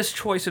oddest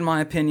choice, in my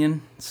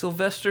opinion,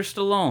 Sylvester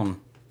Stallone.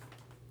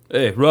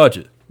 Hey,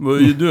 Roger, what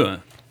are you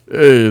doing?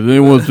 Hey, has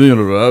anyone seen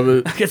a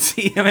rabbit? I could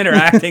see him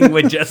interacting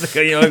with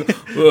Jessica. You know, like,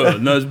 oh,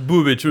 nice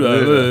booby trap.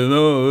 Hey,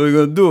 no, what are you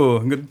going to do?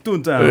 I'm going to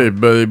do time. Hey,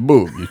 Betty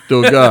Boop, you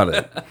still got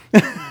it.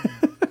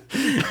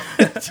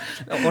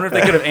 I wonder if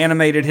they could have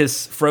animated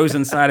his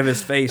frozen side of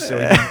his face so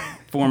he could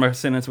form a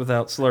sentence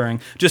without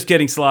slurring. Just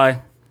kidding,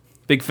 Sly.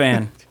 Big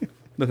fan.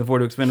 Looking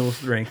forward to Expendables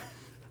 3.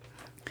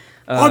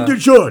 I'm the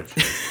judge.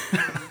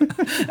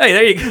 Hey,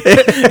 there you go.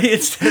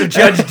 Instead of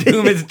Judge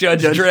Doom, it's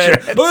Judge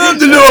Dredd. I'm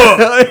the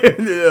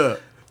law.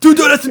 Two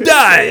dollars to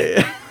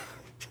die.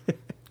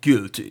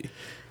 Guilty.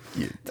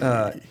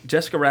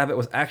 Jessica Rabbit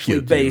was actually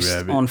Guilty based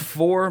rabbit. on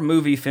 4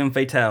 movie femme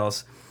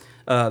fatales.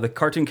 The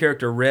cartoon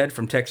character Red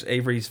from Tex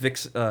Avery's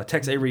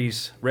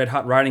Red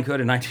Hot Riding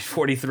Hood in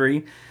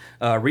 1943.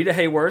 Rita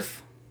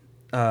Hayworth,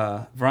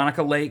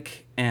 Veronica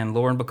Lake, and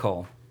Lauren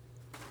Bacall.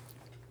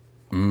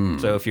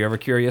 So if you're ever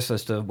curious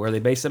as to where they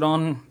base it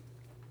on,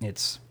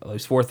 it's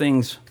those 4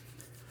 things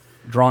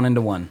drawn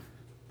into one.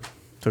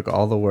 Took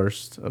all the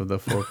worst of the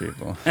 4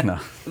 people. No.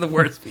 The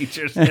worst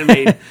features and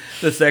made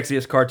the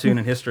sexiest cartoon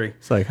in history.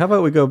 It's like, how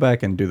about we go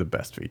back and do the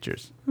best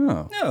features?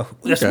 Oh. No,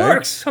 this Okay.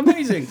 works.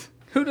 Amazing.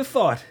 Who'd have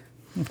thought?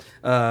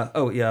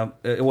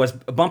 It was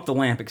Bump the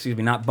Lamp, excuse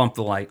me, not Bump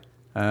the Light.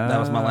 That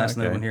was my last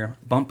note okay. in here.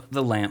 Bump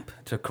the Lamp,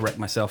 to correct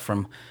myself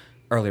from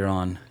earlier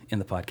on in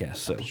the podcast.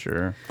 So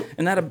Sure.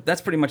 And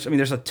that's pretty much, I mean,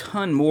 there's a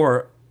ton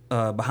more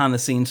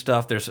behind-the-scenes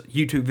stuff. There's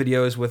YouTube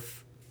videos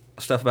with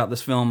stuff about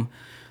this film.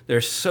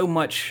 There's so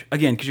much,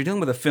 again, because you're dealing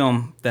with a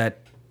film that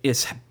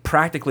is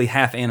practically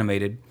half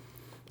animated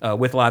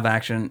with live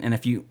action. And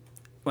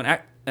when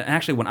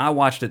I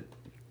watched it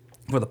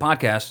for the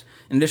podcast,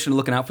 in addition to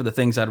looking out for the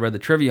things I'd read the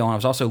trivia on, I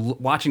was also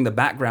watching the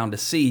background to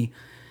see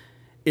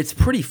it's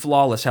pretty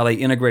flawless how they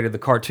integrated the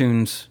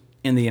cartoons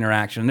in the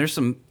interaction. And there's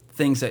some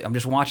things that I'm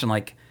just watching,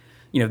 like,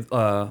 we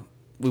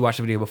watched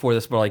a video before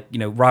this, but like,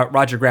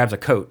 Roger grabs a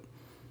coat,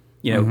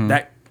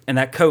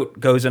 that coat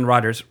goes in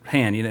Roger's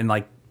hand,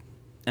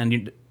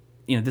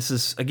 this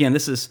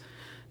is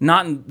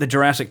not in the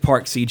Jurassic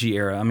Park CG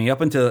era. I mean,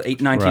 up until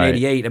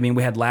 1988, right. I mean,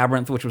 we had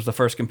Labyrinth, which was the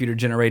first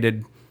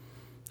computer-generated,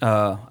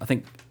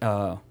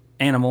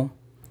 animal.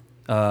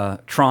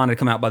 Tron had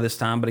come out by this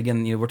time, but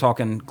again, we're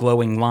talking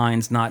glowing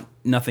lines,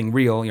 nothing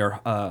real.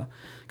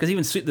 Because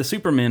even the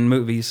Superman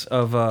movies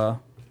of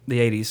the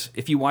 80s,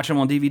 if you watch them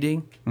on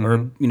DVD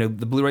or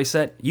the Blu-ray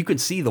set, you could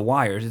see the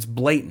wires. It's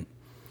blatant.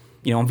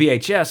 On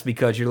VHS,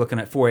 because you're looking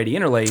at 480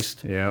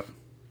 interlaced. Yep.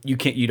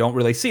 You don't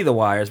really see the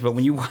wires, but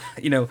when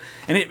and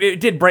it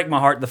did break my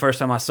heart the first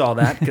time I saw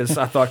that, because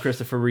I thought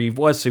Christopher Reeve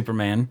was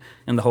Superman,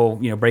 and the whole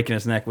breaking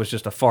his neck was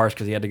just a farce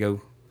because he had to go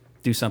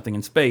do something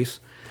in space.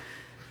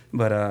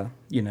 But a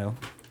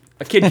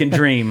kid can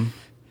dream.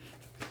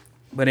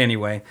 But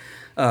anyway,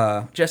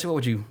 Jesse, what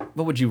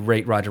would you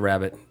rate Roger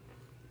Rabbit?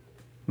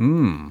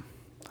 I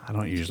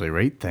don't usually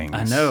rate things.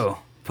 I know,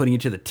 putting you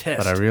to the test.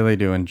 But I really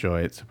do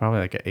enjoy it, so probably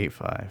like an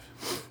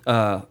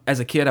 8.5. As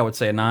a kid, I would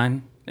say a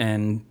 9.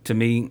 And to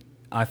me,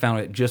 I found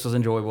it just as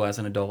enjoyable as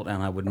an adult,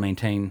 and I would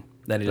maintain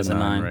that it is a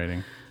 9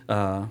 rating.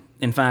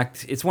 In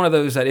fact, it's one of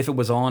those that if it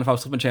was on, if I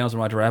was flipping channels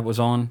and Roger Rabbit was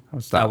on,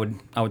 I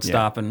would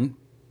stop and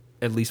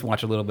at least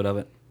watch a little bit of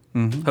it,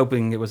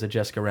 hoping it was a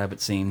Jessica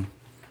Rabbit scene.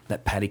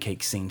 That patty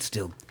cake scene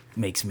still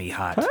makes me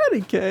hot.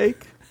 Patty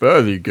cake.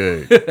 Patty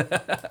cake.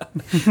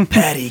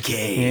 Patty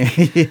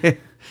cake.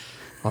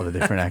 All the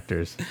different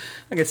actors.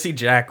 I could see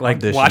Jack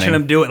Auditioning. watching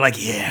him do it, like,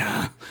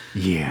 yeah,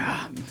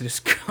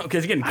 just because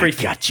he's getting creepy.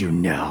 I got you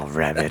now,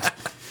 Rabbit.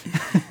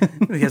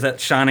 He has that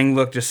shining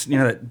look, just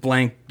that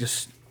blank,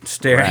 just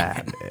staring.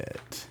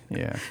 Rabbit.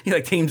 Yeah. He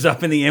teams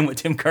up in the end with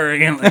Tim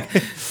Curry and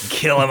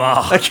kill them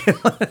all.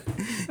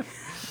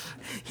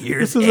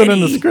 Here's This isn't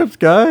in the Eddie. script,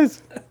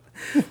 guys.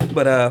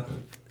 But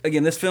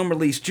again, this film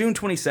released June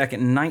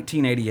 22nd,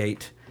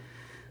 1988.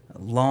 A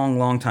long,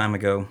 long time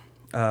ago.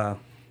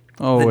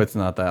 It's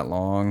not that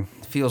long.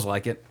 Feels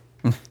like it.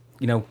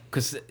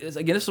 Because,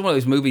 again, this is one of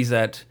those movies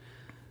that,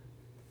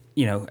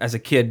 as a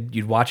kid,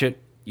 you'd watch it,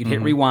 you'd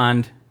hit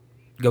rewind,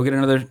 go get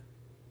another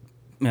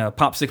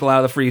popsicle out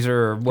of the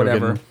freezer or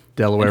whatever.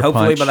 Delaware and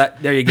hopefully Punch. by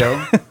that, there you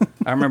go.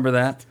 I remember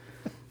that.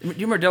 Do you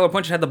remember Delaware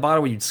Punch had the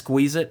bottle where you'd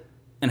squeeze it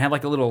and have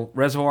a little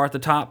reservoir at the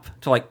top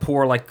to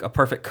pour a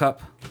perfect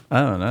cup?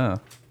 I don't know.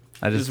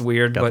 I This just is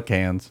weird, got but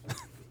cans.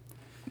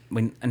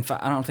 In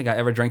fact, I don't think I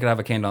ever drank it out of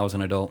a can when I was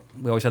an adult.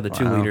 We always had the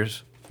 2 Wow.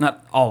 liters.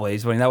 Not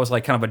always, but that was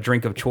kind of a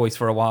drink of choice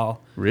for a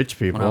while Rich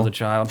people. when I was a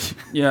child.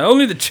 Yeah,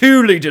 only the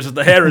 2 liters at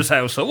the Harris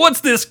house. So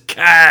what's this We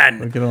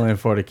can? can only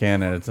afford a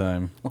can at a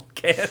time.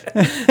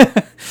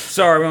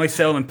 Sorry, we only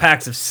sell them in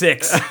packs of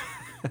 6.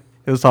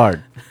 It was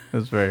hard. It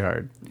was very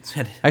hard.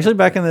 Actually,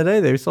 back in the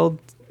day, they sold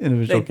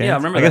individual cans. Yeah, I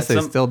remember I guess that.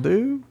 they still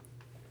do.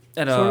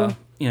 At Sorta.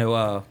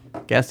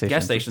 gas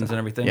Gas stations and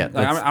everything. Yeah,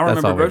 Like, I that's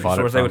remember all we grocery bought it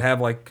stores, they from. would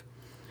have like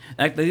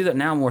they do that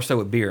now more so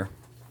with beer.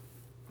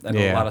 I know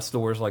a Yeah. lot of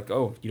stores like,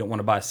 oh, you don't want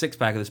to buy a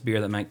 6-pack of this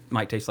beer that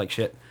might taste like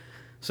shit.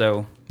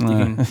 So you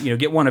can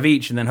get one of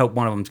each and then hope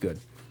one of them's good.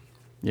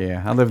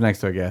 Yeah, I live next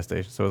to a gas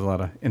station, so there's a lot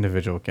of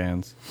individual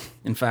cans.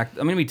 In fact,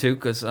 I mean, me too,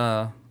 because,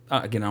 again, I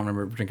don't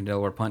remember drinking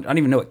Delaware Punch. I don't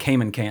even know it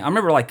came in can. I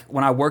remember, like,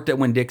 when I worked at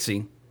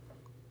Winn-Dixie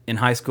in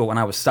high school, when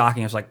I was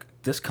stocking, I was like,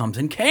 this comes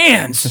in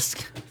cans.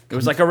 It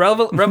was like a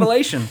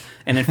revelation.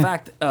 And, in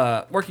fact,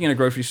 working in a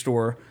grocery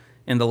store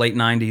in the late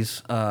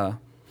 90s,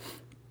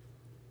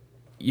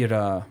 you'd,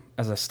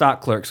 as a stock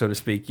clerk, so to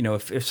speak,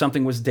 if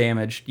something was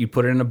damaged, you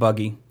put it in a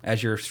buggy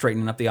as you're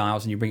straightening up the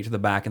aisles and you bring it to the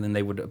back, and then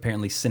they would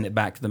apparently send it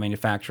back to the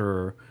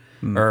manufacturer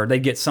or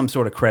they'd get some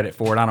sort of credit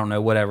for it. I don't know,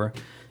 whatever.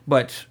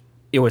 But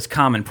it was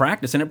common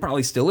practice, and it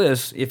probably still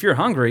is. If you're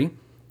hungry,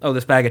 oh,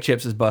 this bag of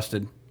chips is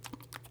busted.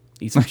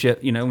 Eat some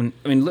chip, And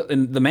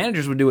the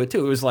managers would do it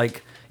too. It was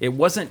like it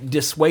wasn't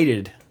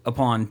dissuaded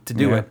upon to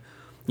do it,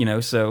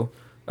 So,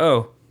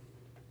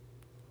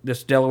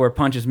 this Delaware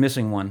Punch is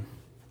missing one.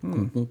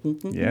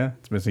 Yeah,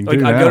 it's missing Like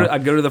two now.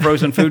 I'd go to the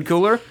frozen food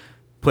cooler,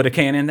 put a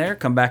can in there,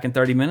 come back in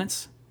 30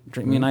 minutes,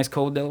 drink me a nice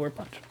cold Delaware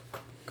Punch.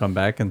 Come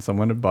back and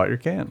someone had bought your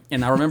can.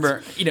 And I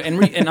remember,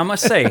 and I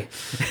must say,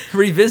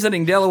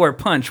 revisiting Delaware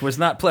Punch was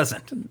not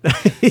pleasant.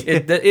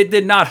 It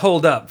did not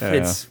hold up.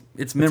 Yeah.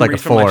 It's memories like a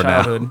from my 4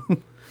 now.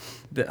 childhood.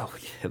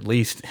 At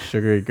least.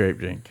 Sugary grape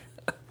drink.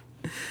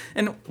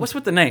 And what's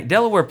with the name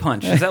Delaware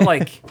Punch? Is that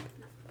like?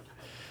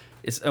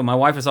 My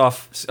wife is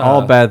off.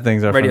 All bad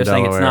things are radio from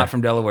saying Delaware. it's not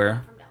from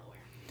Delaware.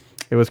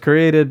 It was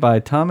created by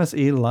Thomas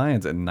E.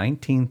 Lyons in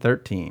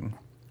 1913.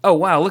 Oh,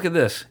 wow, look at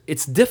this.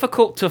 It's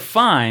difficult to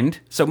find,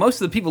 so most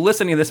of the people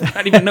listening to this might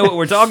not even know what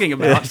we're talking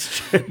about,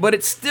 but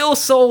it's still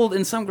sold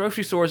in some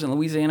grocery stores in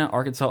Louisiana,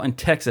 Arkansas, and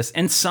Texas,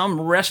 and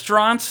some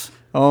restaurants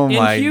Oh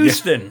my in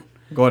Houston.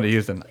 Going to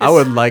Houston. I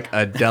would like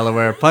a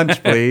Delaware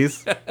Punch,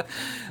 please.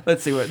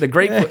 Let's see. The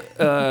grape,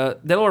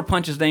 Delaware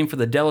Punch is named for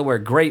the Delaware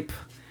grape,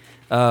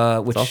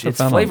 which also its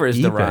found flavor on is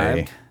eBay.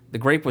 derived. The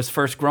grape was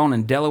first grown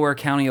in Delaware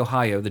County,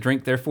 Ohio. The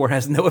drink, therefore,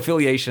 has no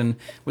affiliation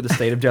with the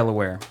state of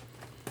Delaware.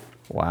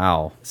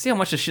 Wow. See how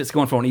much this shit's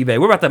going for on eBay.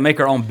 We're about to make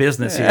our own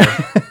business here.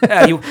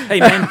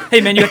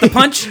 Hey man, you got the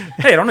punch?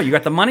 Hey, I don't know, you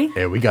got the money?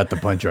 Yeah, we got the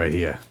punch right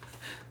here.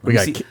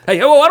 Hey, I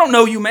don't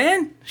know you,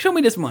 man. Show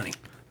me this money.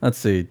 Let's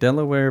see.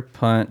 Delaware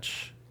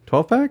Punch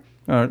 12-pack?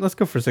 All right, let's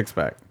go for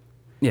 6-pack.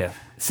 Yeah,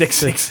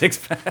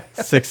 666 pack.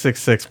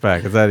 666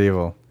 pack. Is that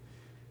evil?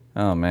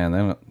 Oh,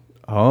 man.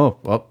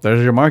 Well,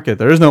 there's your market.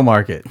 There is no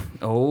market.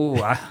 Oh,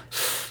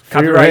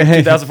 copyright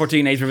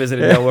 2014 Age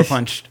Revisited Delaware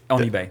Punch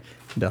on eBay.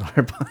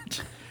 Delaware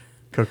Punch.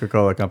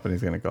 Coca-Cola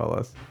Company's going to call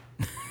us.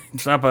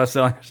 Stop us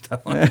selling our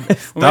stuff. Well,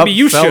 Stop maybe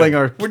you selling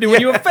should. We're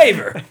doing you a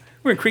favor.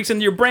 We're increasing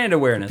your brand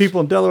awareness.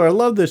 People in Delaware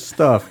love this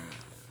stuff.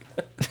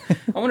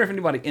 I wonder if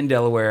anybody in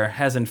Delaware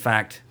has, in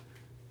fact,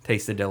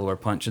 tasted Delaware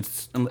Punch.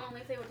 Only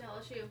if they would tell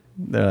us you.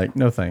 They're like,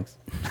 no thanks.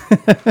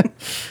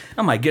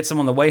 I might get some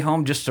on the way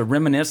home just to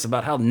reminisce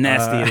about how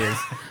nasty it is.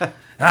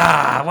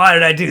 Why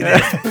did I do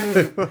this?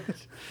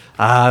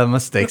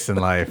 Mistakes in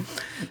life.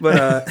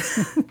 But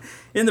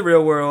in the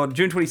real world,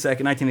 June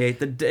 22nd,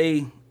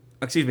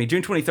 1988,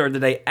 June 23rd, the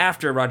day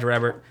after Roger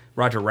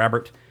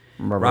Rabbit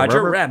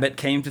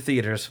came to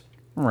theaters.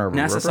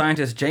 NASA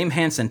scientist James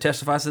Hansen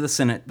testifies to the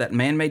Senate that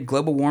man-made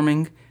global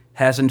warming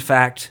has in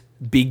fact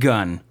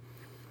begun.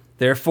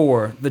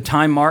 Therefore, the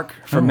time mark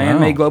for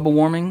man-made global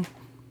warming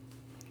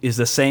is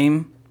the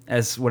same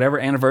as whatever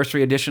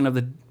anniversary edition of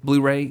the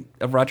Blu-ray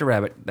of Roger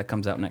Rabbit that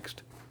comes out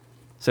next.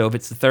 So if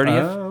it's the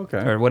 30th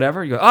or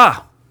whatever, you go,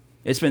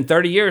 it's been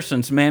 30 years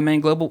since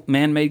man-made global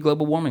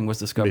warming was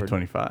discovered. Be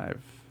 25,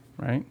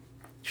 right?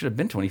 Should have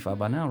been 25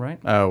 by now, right?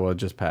 Oh, well, it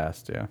just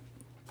passed, yeah.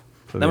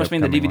 So That must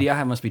mean the upcoming DVD one. I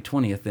have must be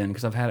 20th then,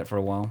 because I've had it for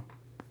a while.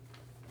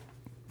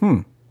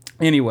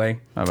 Anyway,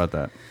 How about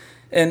that?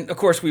 and of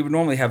course we would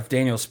normally have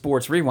Daniel's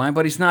Sports Rewind,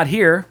 but he's not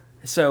here.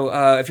 So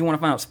if you want to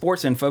find out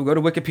sports info, go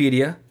to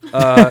Wikipedia,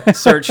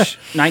 search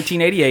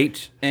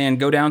 1988, and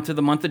go down to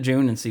the month of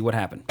June and see what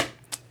happened.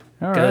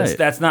 All Because right.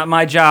 that's not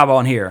my job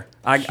on here.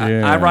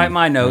 I write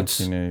my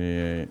notes.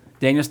 1988.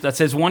 Daniel, that's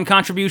his one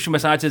contribution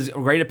besides his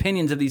great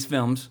opinions of these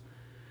films.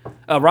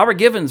 Robin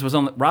Givens,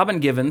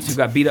 who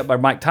got beat up by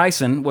Mike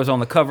Tyson, was on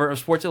the cover of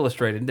Sports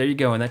Illustrated. There you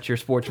go, and that's your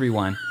Sports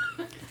Rewind.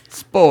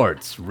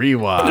 Sports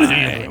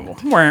Rewind.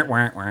 Wah,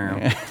 wah,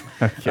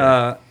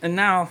 wah. And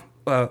now,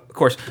 of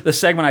course, the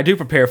segment I do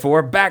prepare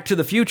for, Back to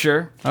the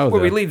Future, where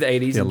we leave the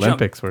 80s. The and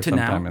Olympics jump were to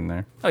sometime now. in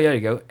there. Oh, yeah, there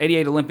you go.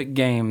 88 Olympic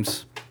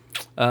Games.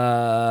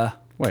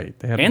 Wait,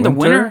 they had And the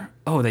winner?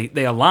 Oh,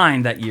 they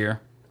aligned that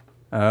year.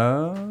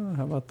 Oh,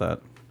 how about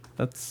that?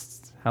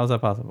 How's that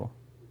possible?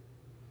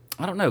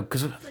 I don't know,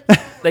 because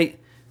when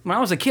I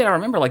was a kid, I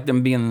remember like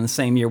them being in the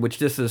same year, which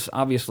this is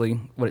obviously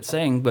what it's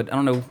saying, but I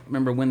don't know,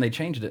 remember when they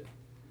changed it.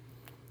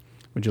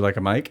 Would you like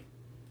a mic?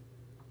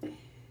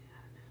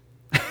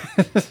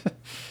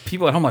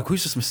 People at home are like,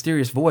 who's this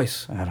mysterious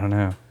voice? I don't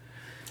know.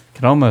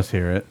 Can almost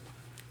hear it.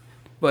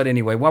 But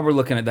anyway, while we're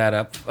looking at that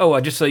up,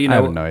 just so you I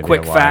know, have no idea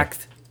quick why.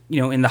 fact,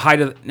 in the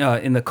height of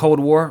in the Cold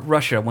War,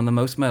 Russia won the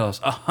most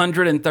medals,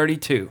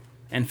 132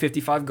 and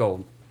 55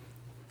 gold.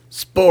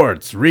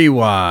 Sports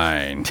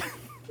rewind.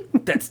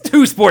 That's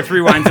 2 sports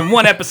rewinds in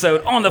one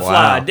episode on the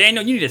fly. Wow.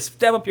 Daniel, you need to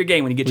step up your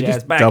game when you get We your ass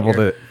just back doubled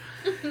here.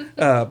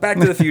 it. Back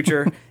to the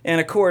Future,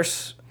 and of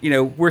course,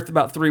 we're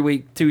about 3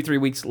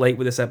 weeks late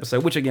with this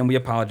episode, which again we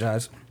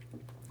apologize.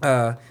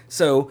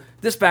 So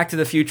this Back to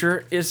the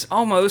Future is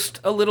almost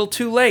a little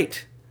too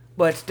late,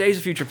 but Days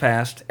of Future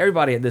Past,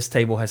 everybody at this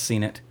table has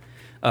seen it,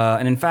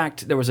 and in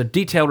fact, there was a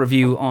detailed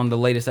review on the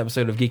latest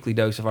episode of Geekly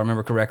Dose, if I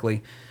remember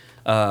correctly.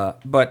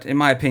 But in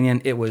my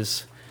opinion, it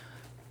was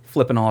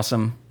flipping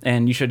awesome,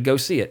 and you should go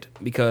see it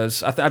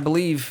because I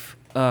believe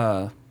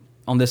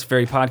on this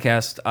very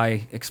podcast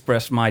I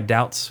expressed my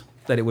doubts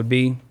that it would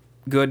be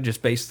good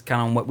just based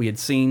kind of on what we had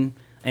seen,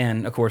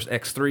 and of course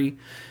X3.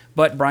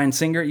 But Bryan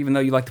Singer, even though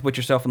you like to put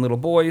yourself in little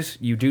boys,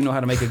 you do know how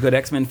to make a good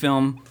X-Men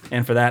film,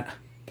 and for that,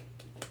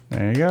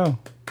 There you go.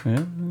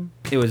 Yeah.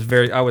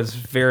 I was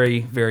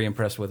very, very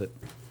impressed with it.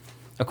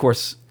 Of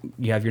course,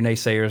 you have your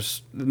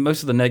naysayers.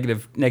 Most of the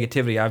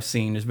negativity I've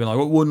seen has been like,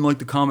 "Oh, it wasn't like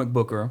the comic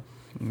book," or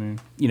There's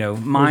all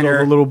minor.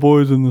 the little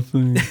boys in the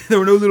thing. There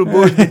were no little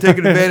boys being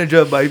taken advantage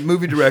of by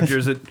movie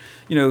directors at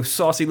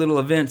saucy little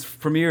events,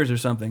 premieres, or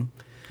something.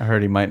 I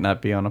heard he might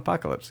not be on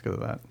Apocalypse because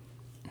of that.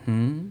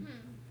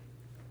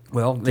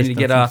 Well, they need to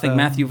get. Distance I think himself.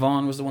 Matthew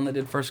Vaughn was the one that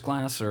did First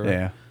Class, or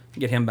Yeah.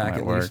 get him back Might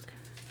at work. least.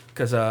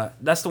 Because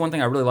that's the one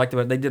thing I really liked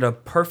about it. They did a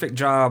perfect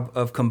job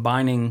of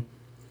combining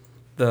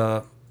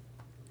the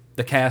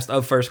cast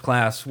of First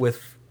Class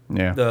with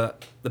Yeah.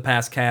 the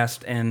past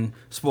cast, and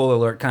spoiler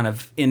alert, kind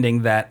of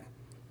ending that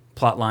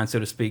plot line, so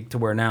to speak, to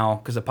where now,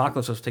 because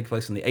Apocalypse was to take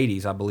place in the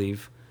 80s, I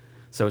believe.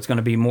 So it's going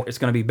to be more. It's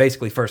going to be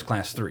basically First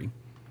Class 3. Do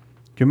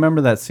you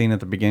remember that scene at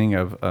the beginning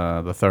of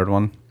the third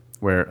one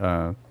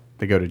where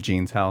they go to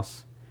Jean's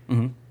house?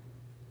 Mm-hmm.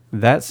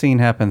 That scene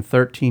happened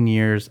 13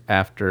 years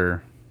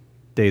after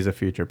Days of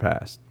Future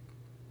Past.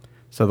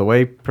 So the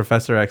way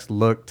Professor X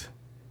looked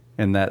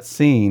in that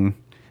scene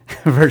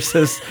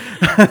versus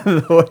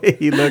the way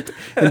he looked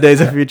in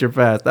Days of Future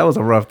Past, that was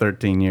a rough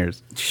 13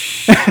 years.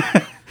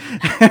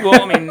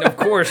 Well, I mean, of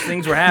course,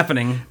 things were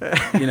happening.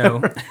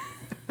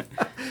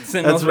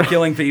 Sentinels were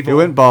killing He people.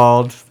 went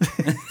bald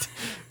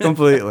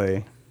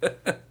completely.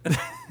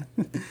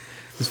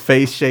 His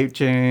face shape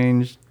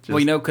changed.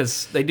 Well,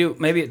 because they do.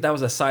 Maybe that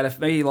was a side effect.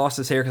 Maybe he lost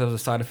his hair because it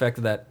was a side effect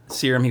of that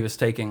serum he was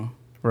taking.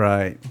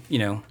 Right.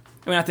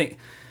 I think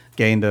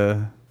Gained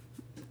a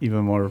even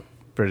more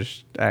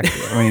British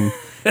accent. I mean,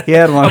 he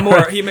had one.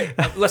 he made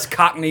less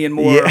Cockney and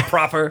more Yeah.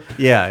 proper,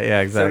 Yeah,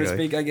 so exactly. to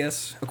speak. I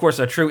guess. Of course,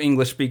 a true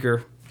English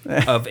speaker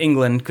of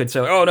England could say,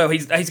 "Oh no,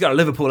 he's got a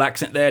Liverpool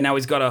accent there. Now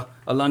he's got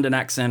a London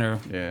accent," or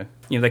Yeah.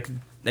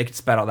 they could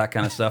spat out that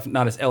kind of stuff,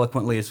 not as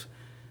eloquently as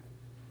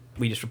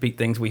we just repeat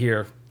things we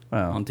hear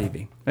Well, on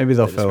TV. Maybe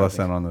they'll They fill us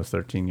describe in on those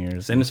 13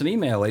 years. Send us an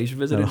email,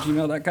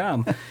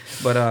 ladiesvisit@gmail.com.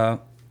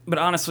 But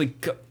honestly,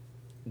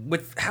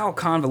 with how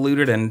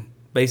convoluted and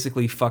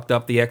basically fucked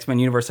up the X-Men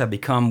universe have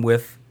become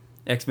with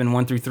X-Men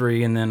 1 through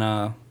 3 and then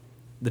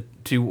the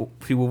two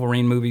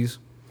Wolverine movies,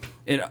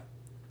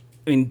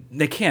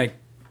 they can't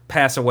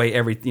pass away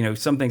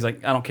some things,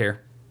 like, I don't care,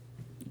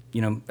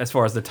 as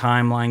far as the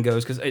timeline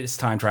goes, because it's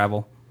time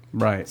travel.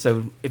 Right.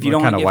 So if you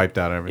Well, don't, kinda wiped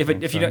out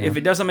everything, if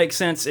it doesn't make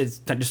sense, it's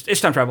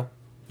time travel.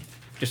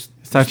 Just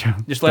time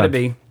travel. Just let it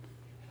be.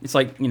 It's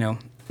like,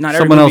 not every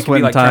Someone movie else can be went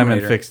in like time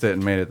Terminator. and fixed it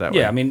and made it that way.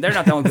 Yeah, I mean, they're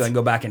not the only people that can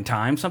go back in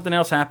time. Something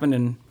else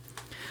happened,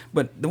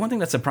 but the one thing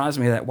that surprised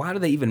me, that why do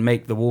they even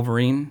make the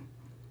Wolverine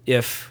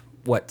if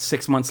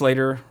 6 months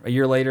later, a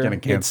year later, Gonna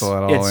cancel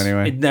it all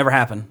anyway. It never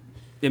happened.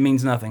 It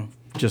means nothing.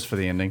 Just for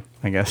the ending,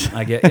 I guess.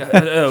 I get.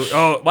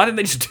 Why didn't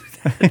they just do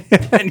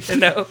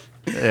that?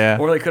 Yeah.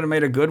 Or they could have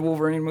made a good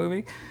Wolverine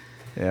movie.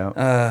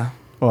 Yeah.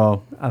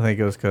 Well, I think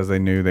it was because they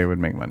knew they would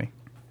make money.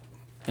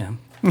 Yeah,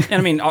 and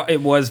I mean,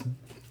 it wasn't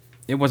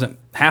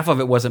half of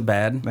it wasn't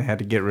bad, They had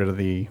to get rid of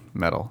the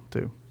metal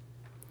too.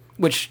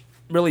 which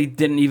really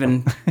didn't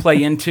even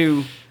play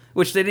into,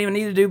 which they didn't even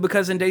need to do,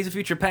 because in Days of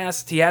Future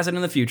Past he has it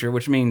in the future,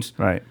 which means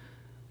Right.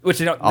 which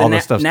they don't. All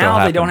this stuff still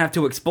now they don't happened. have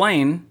to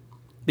explain,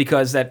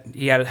 because that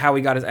he had how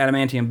he got his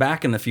adamantium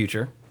back in the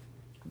future,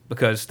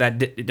 because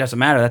it doesn't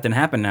matter, that didn't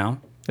happen now.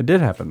 It did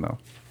happen though.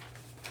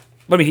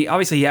 But I mean,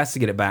 he has to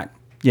get it back.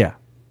 Yeah.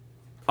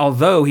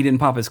 Although he didn't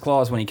pop his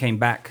claws when he came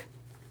back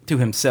to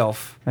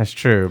himself. That's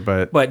true,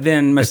 but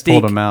Then they Mystique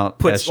pulled him out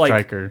puts as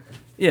Stryker.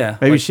 yeah,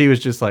 Maybe like, she was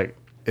just like,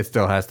 it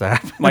still has to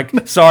happen.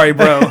 like, sorry,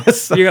 bro,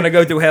 you're gonna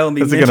go through hell and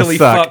be This is gonna mentally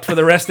suck. fucked for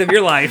the rest of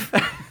your life.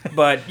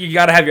 But you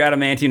got to have your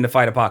adamantium to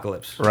fight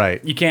Apocalypse.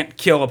 Right. You can't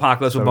kill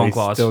Apocalypse with So bone we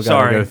claws. still got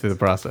Sorry. to go through the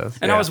process.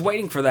 And I was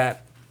waiting for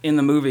that in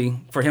the movie,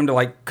 for him to,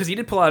 because he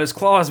did pull out his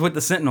claws with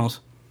the Sentinels.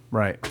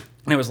 Right.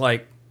 And it was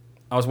like,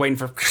 I was waiting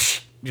for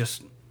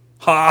just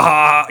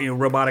ha ha,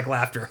 robotic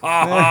laughter,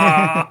 ha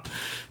ha,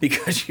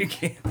 because you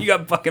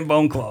got fucking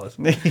bone claws.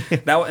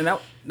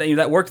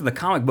 that worked in the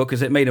comic book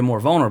because it made him more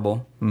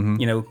vulnerable.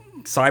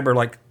 Mm-hmm. Cyber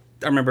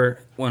I remember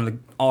one of the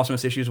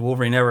awesomest issues of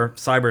Wolverine ever,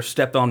 Cyber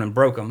stepped on and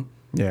broke him.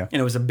 Yeah. And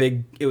it was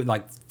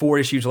like 4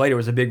 issues later, it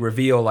was a big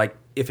reveal, like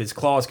if his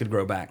claws could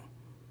grow back.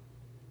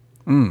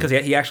 Because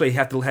he actually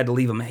had to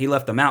leave them. He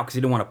left them out because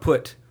he didn't want to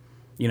put,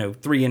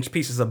 3-inch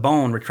pieces of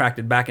bone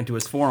retracted back into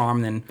his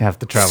forearm. Then You have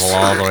to travel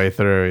all the way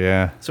through,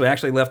 yeah. so he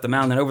actually left them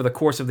out. And then over the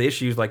course of the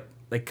issues, like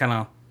they kind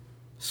of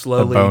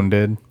slowly The bone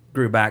did.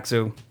 grew back.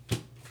 So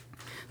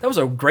that was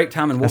a great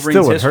time in It Wolverine's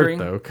still would history. hurt,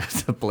 though,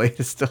 because the blade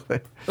is still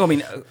there. Well, I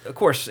mean, of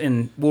course,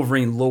 in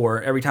Wolverine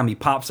lore, every time he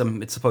pops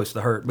him, it's supposed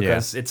to hurt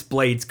because it's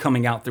blades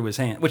coming out through his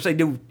hand, which they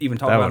do even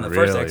talk That about in would the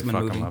first really X-Men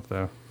fuck movie. him up,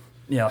 though.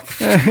 Yeah, like,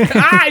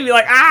 He'd be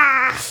like,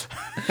 I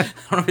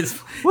don't know if his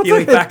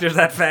healing factor's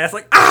that fast.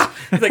 Like,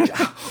 He's like,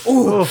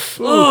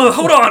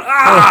 hold on.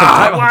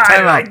 Why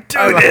did I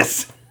do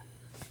this?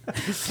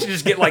 You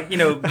just get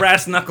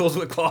brass knuckles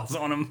with claws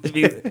on them to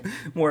be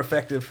more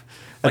effective.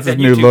 That's like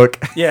his new YouTube.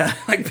 look. Yeah,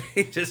 like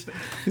just.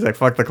 He's like,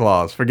 fuck the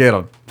claws. Forget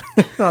them.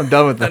 I'm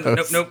done with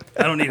those. Nope,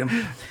 I don't need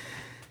them.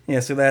 Yeah,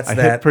 so that's I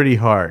that. hit pretty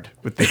hard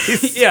with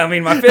these. Yeah, I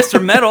mean, my fists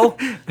are metal.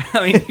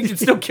 I mean, you could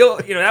still kill.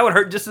 That would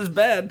hurt just as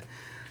bad.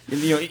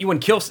 You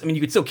wouldn't kill. I mean,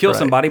 you could still kill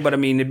somebody, but I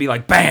mean, it'd be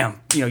like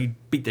bam. You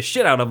beat the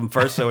shit out of them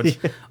first, so it's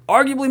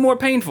arguably more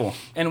painful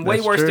and way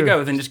That's worse to true.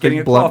 go than just Big getting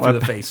a claw blunt through the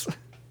weapon. face.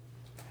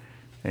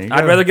 There you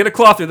I'd go. rather get a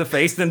claw through the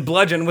face than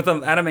bludgeon with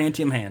an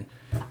adamantium hand.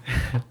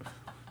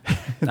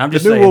 I'm The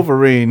just new saying.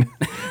 Wolverine.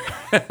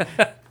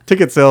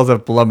 Ticket sales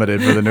have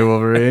plummeted for the new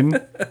Wolverine.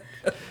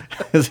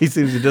 Because he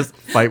seems to just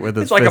fight with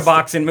his It's like a fist.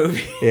 boxing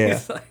movie. Yeah.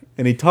 It's like-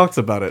 And he talks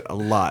about it a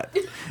lot.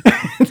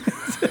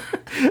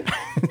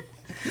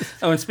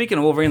 oh, and speaking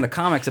of Wolverine, the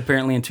comics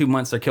apparently in 2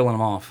 months they're killing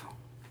him off,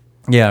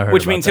 Yeah,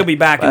 which means he'll be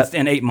back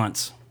in 8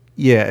 months.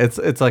 Yeah,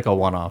 it's like a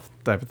one-off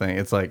type of thing.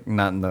 It's like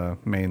not in the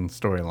main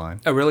storyline.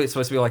 Oh, really? It's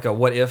supposed to be like a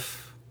what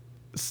if?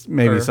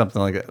 Maybe Or-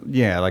 something like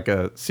like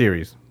a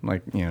series,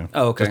 like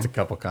Oh, okay. just a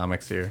couple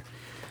comics here.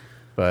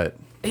 But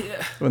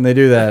when they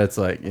do that, it's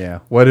like,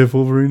 what if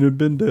Wolverine had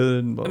been dead?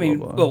 And blah, I mean,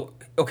 blah, blah. well,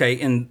 okay,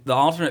 in the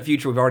alternate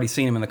future, we've already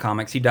seen him in the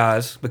comics. He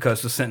dies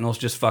because the Sentinels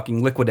just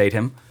fucking liquidate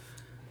him.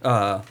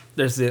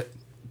 There's the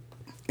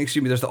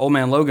Old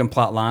Man Logan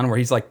plot line where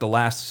he's like the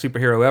last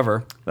superhero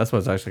ever. That's what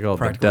it's actually called,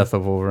 Practically. The Death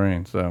of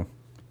Wolverine. So,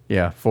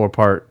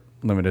 4-part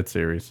limited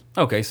series.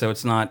 Okay, so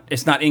it's not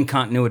in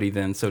continuity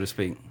then, so to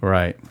speak.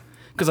 Right.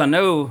 Because I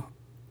know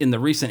in the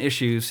recent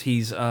issues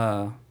he's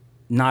not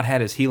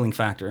had his healing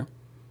factor.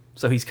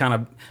 So he's kind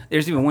of...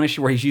 There's even one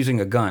issue where he's using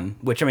a gun,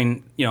 which, I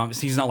mean,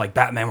 he's not like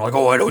Batman. We're like,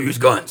 I don't use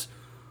guns.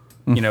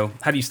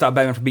 How do you stop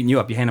Batman from beating you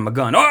up? You hand him a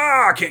gun.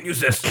 I can't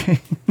use this.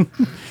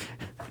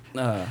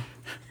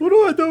 What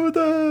do I do with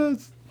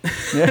this?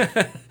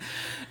 And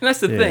that's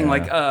the thing, Yeah.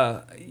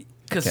 like,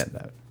 because Get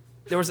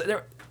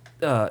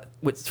that.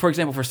 for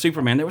example, for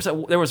Superman,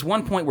 there was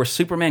one point where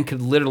Superman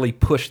could literally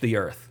push the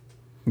Earth.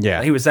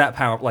 Yeah. He was that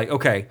powerful. Like,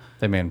 okay,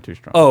 They made him too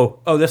strong.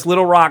 oh, this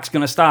little rock's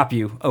gonna stop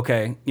you.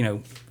 Okay,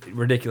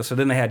 ridiculous. So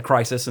then they had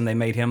Crisis, and they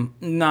made him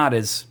not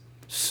as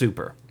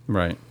super.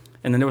 Right.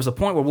 And then there was a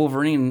point where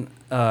Wolverine,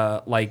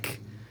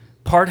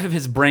 part of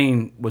his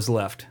brain was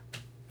left.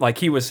 Like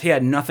he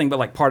had nothing but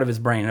like part of his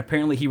brain. And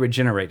apparently he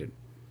regenerated.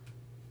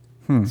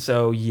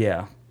 So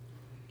yeah,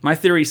 my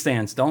theory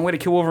stands. The only way to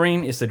kill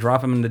Wolverine is to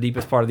drop him in the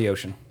deepest part of the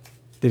ocean.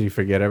 Did he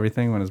forget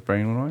everything when his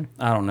brain went away?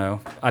 I don't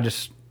know. I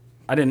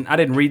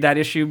didn't read that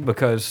issue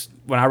because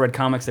when I read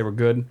comics they were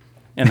good,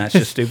 and that's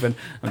just stupid.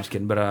 I'm just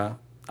kidding. But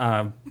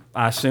I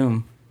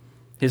assume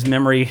his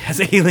memory has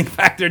a healing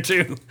factor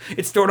too.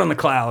 It's stored on the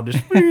cloud.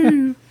 Just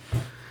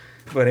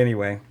but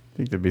anyway. I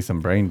think there'd be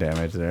some brain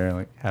damage there.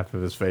 Like half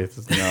of his face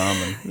is numb.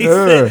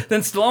 And, Then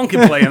Stallone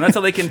can play him. That's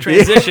how they can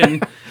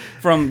transition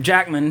from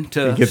Jackman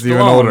to He gets Stallone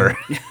even older.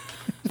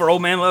 for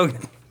Old Man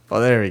Logan. Oh,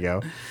 there we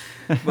go.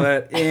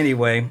 But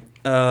anyway,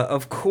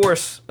 of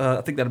course,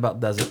 I think that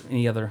about does it.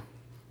 Any other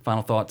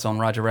final thoughts on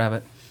Roger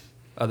Rabbit?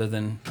 Other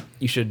than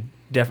you should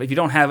definitely, if you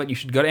don't have it, you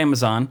should go to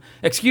Amazon.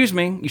 Excuse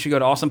me, you should go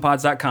to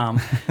awesomepods.com,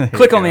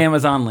 click on the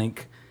Amazon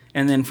link,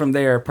 and then from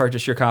there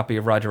purchase your copy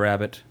of Roger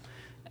Rabbit.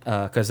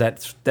 Because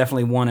that's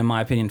definitely one, in my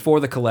opinion, for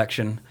the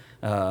collection,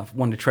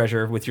 one to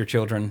treasure with your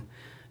children,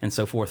 and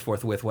so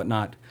forthwith,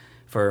 whatnot,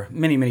 for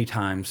many, many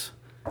times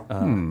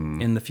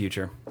in the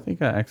future. I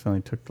think I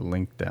accidentally took the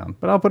link down,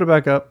 but I'll put it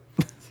back up.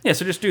 Yeah,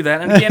 so just do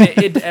that. And again,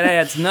 it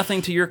adds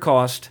nothing to your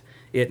cost.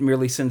 It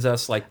merely sends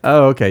us like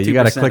Oh, okay. You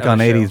got to 2% click of on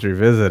the show. 80s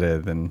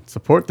Revisited and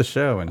support the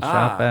show and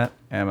shop Ah. at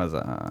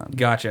Amazon.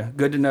 Gotcha.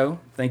 Good to know.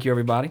 Thank you,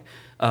 everybody.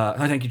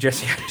 Thank you,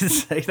 Jesse. I should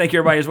say. Thank you,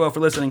 everybody, as well, for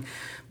listening.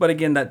 But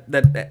again,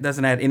 that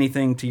doesn't add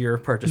anything to your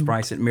purchase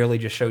price. It merely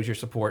just shows your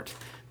support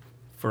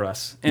for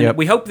us. And Yep.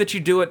 we hope that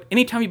you do it.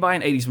 Anytime you buy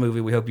an 80s movie,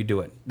 we hope you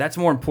do it. That's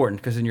more important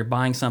because then you're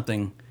buying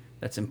something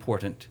that's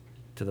important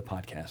to the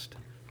podcast.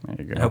 There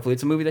you go. And hopefully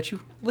it's a movie that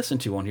you listen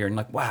to on here and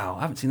like, wow,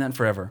 I haven't seen that in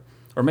forever.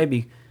 Or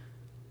maybe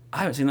I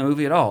haven't seen that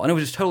movie at all. And it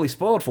was just totally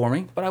spoiled for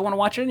me, but I want to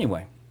watch it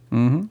anyway.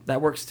 Mm-hmm. That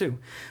works too.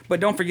 But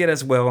don't forget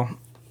as well,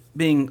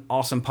 being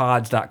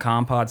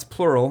awesomepods.com, pods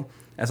plural,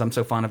 as I'm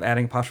so fond of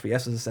adding apostrophe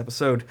S's this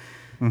episode.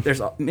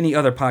 There's many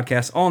other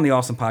podcasts on the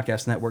Awesome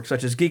Podcast Network,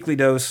 such as Geekly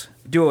Dose,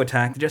 Duo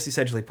Attack, the Jesse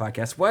Sedgley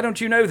Podcast, Why Don't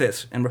You Know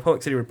This, and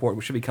Republic City Report,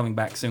 which should be coming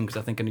back soon because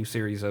I think a new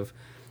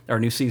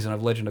season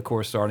of Legend of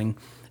Korra starting.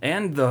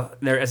 And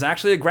there is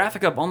actually a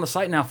graphic up on the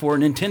site now for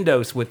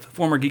Nintendo's with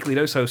former Geekly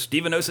Dose host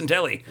Steven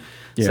Osentelli.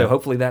 Yeah. So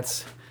hopefully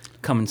that's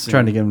coming soon.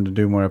 Trying to get him to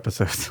do more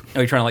episodes.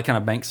 Are you trying to like kind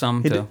of bank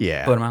some to put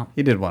them out?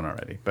 He did one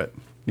already, but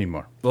need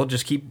more. Well,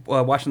 just keep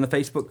watching the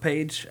Facebook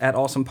page at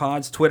Awesome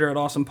Pods, Twitter at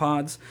Awesome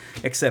Pods,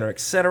 etc.,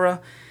 etc.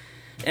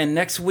 And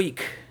next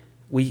week,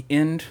 we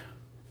end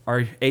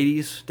our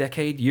 80s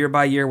decade, year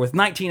by year, with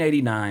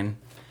 1989.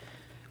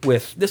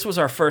 This was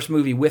our first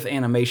movie with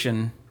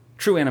animation,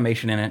 true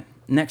animation in it.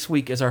 Next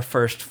week is our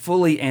first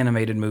fully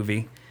animated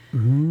movie.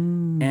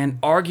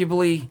 And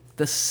arguably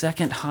the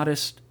second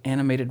hottest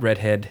animated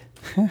redhead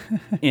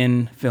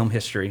in film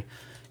history.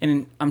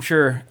 And I'm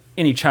sure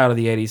any child of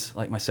the 80s,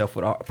 like myself,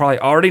 would probably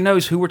already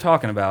knows who we're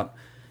talking about.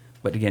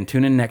 But again,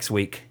 tune in next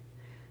week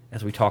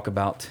as we talk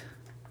about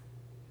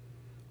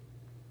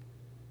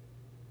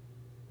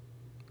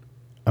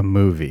a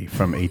movie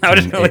from 1889. I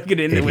was just going to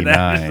get into with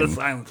that. Just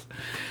the silence.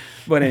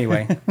 But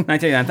anyway,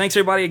 1989. Thanks,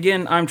 everybody.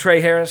 Again, I'm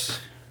Trey Harris.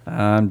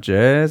 I'm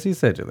Jesse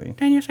Sedgley.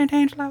 Daniel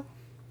Santangelo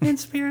in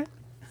spirit.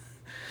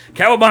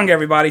 Cowabunga,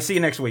 everybody. See you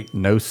next week.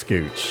 No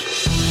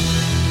scooch.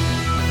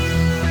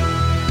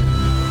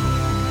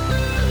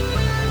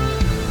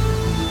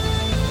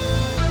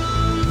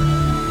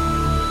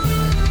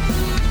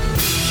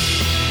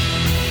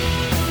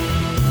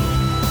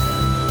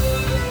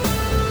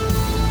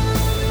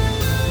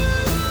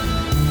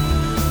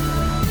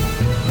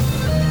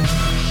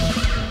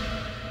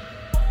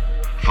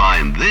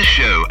 Find this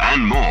show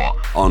and more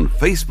on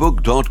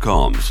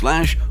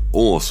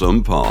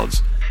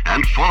Facebook.com/AwesomePods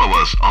and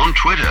follow us on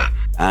Twitter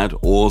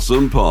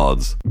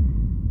 @AwesomePods.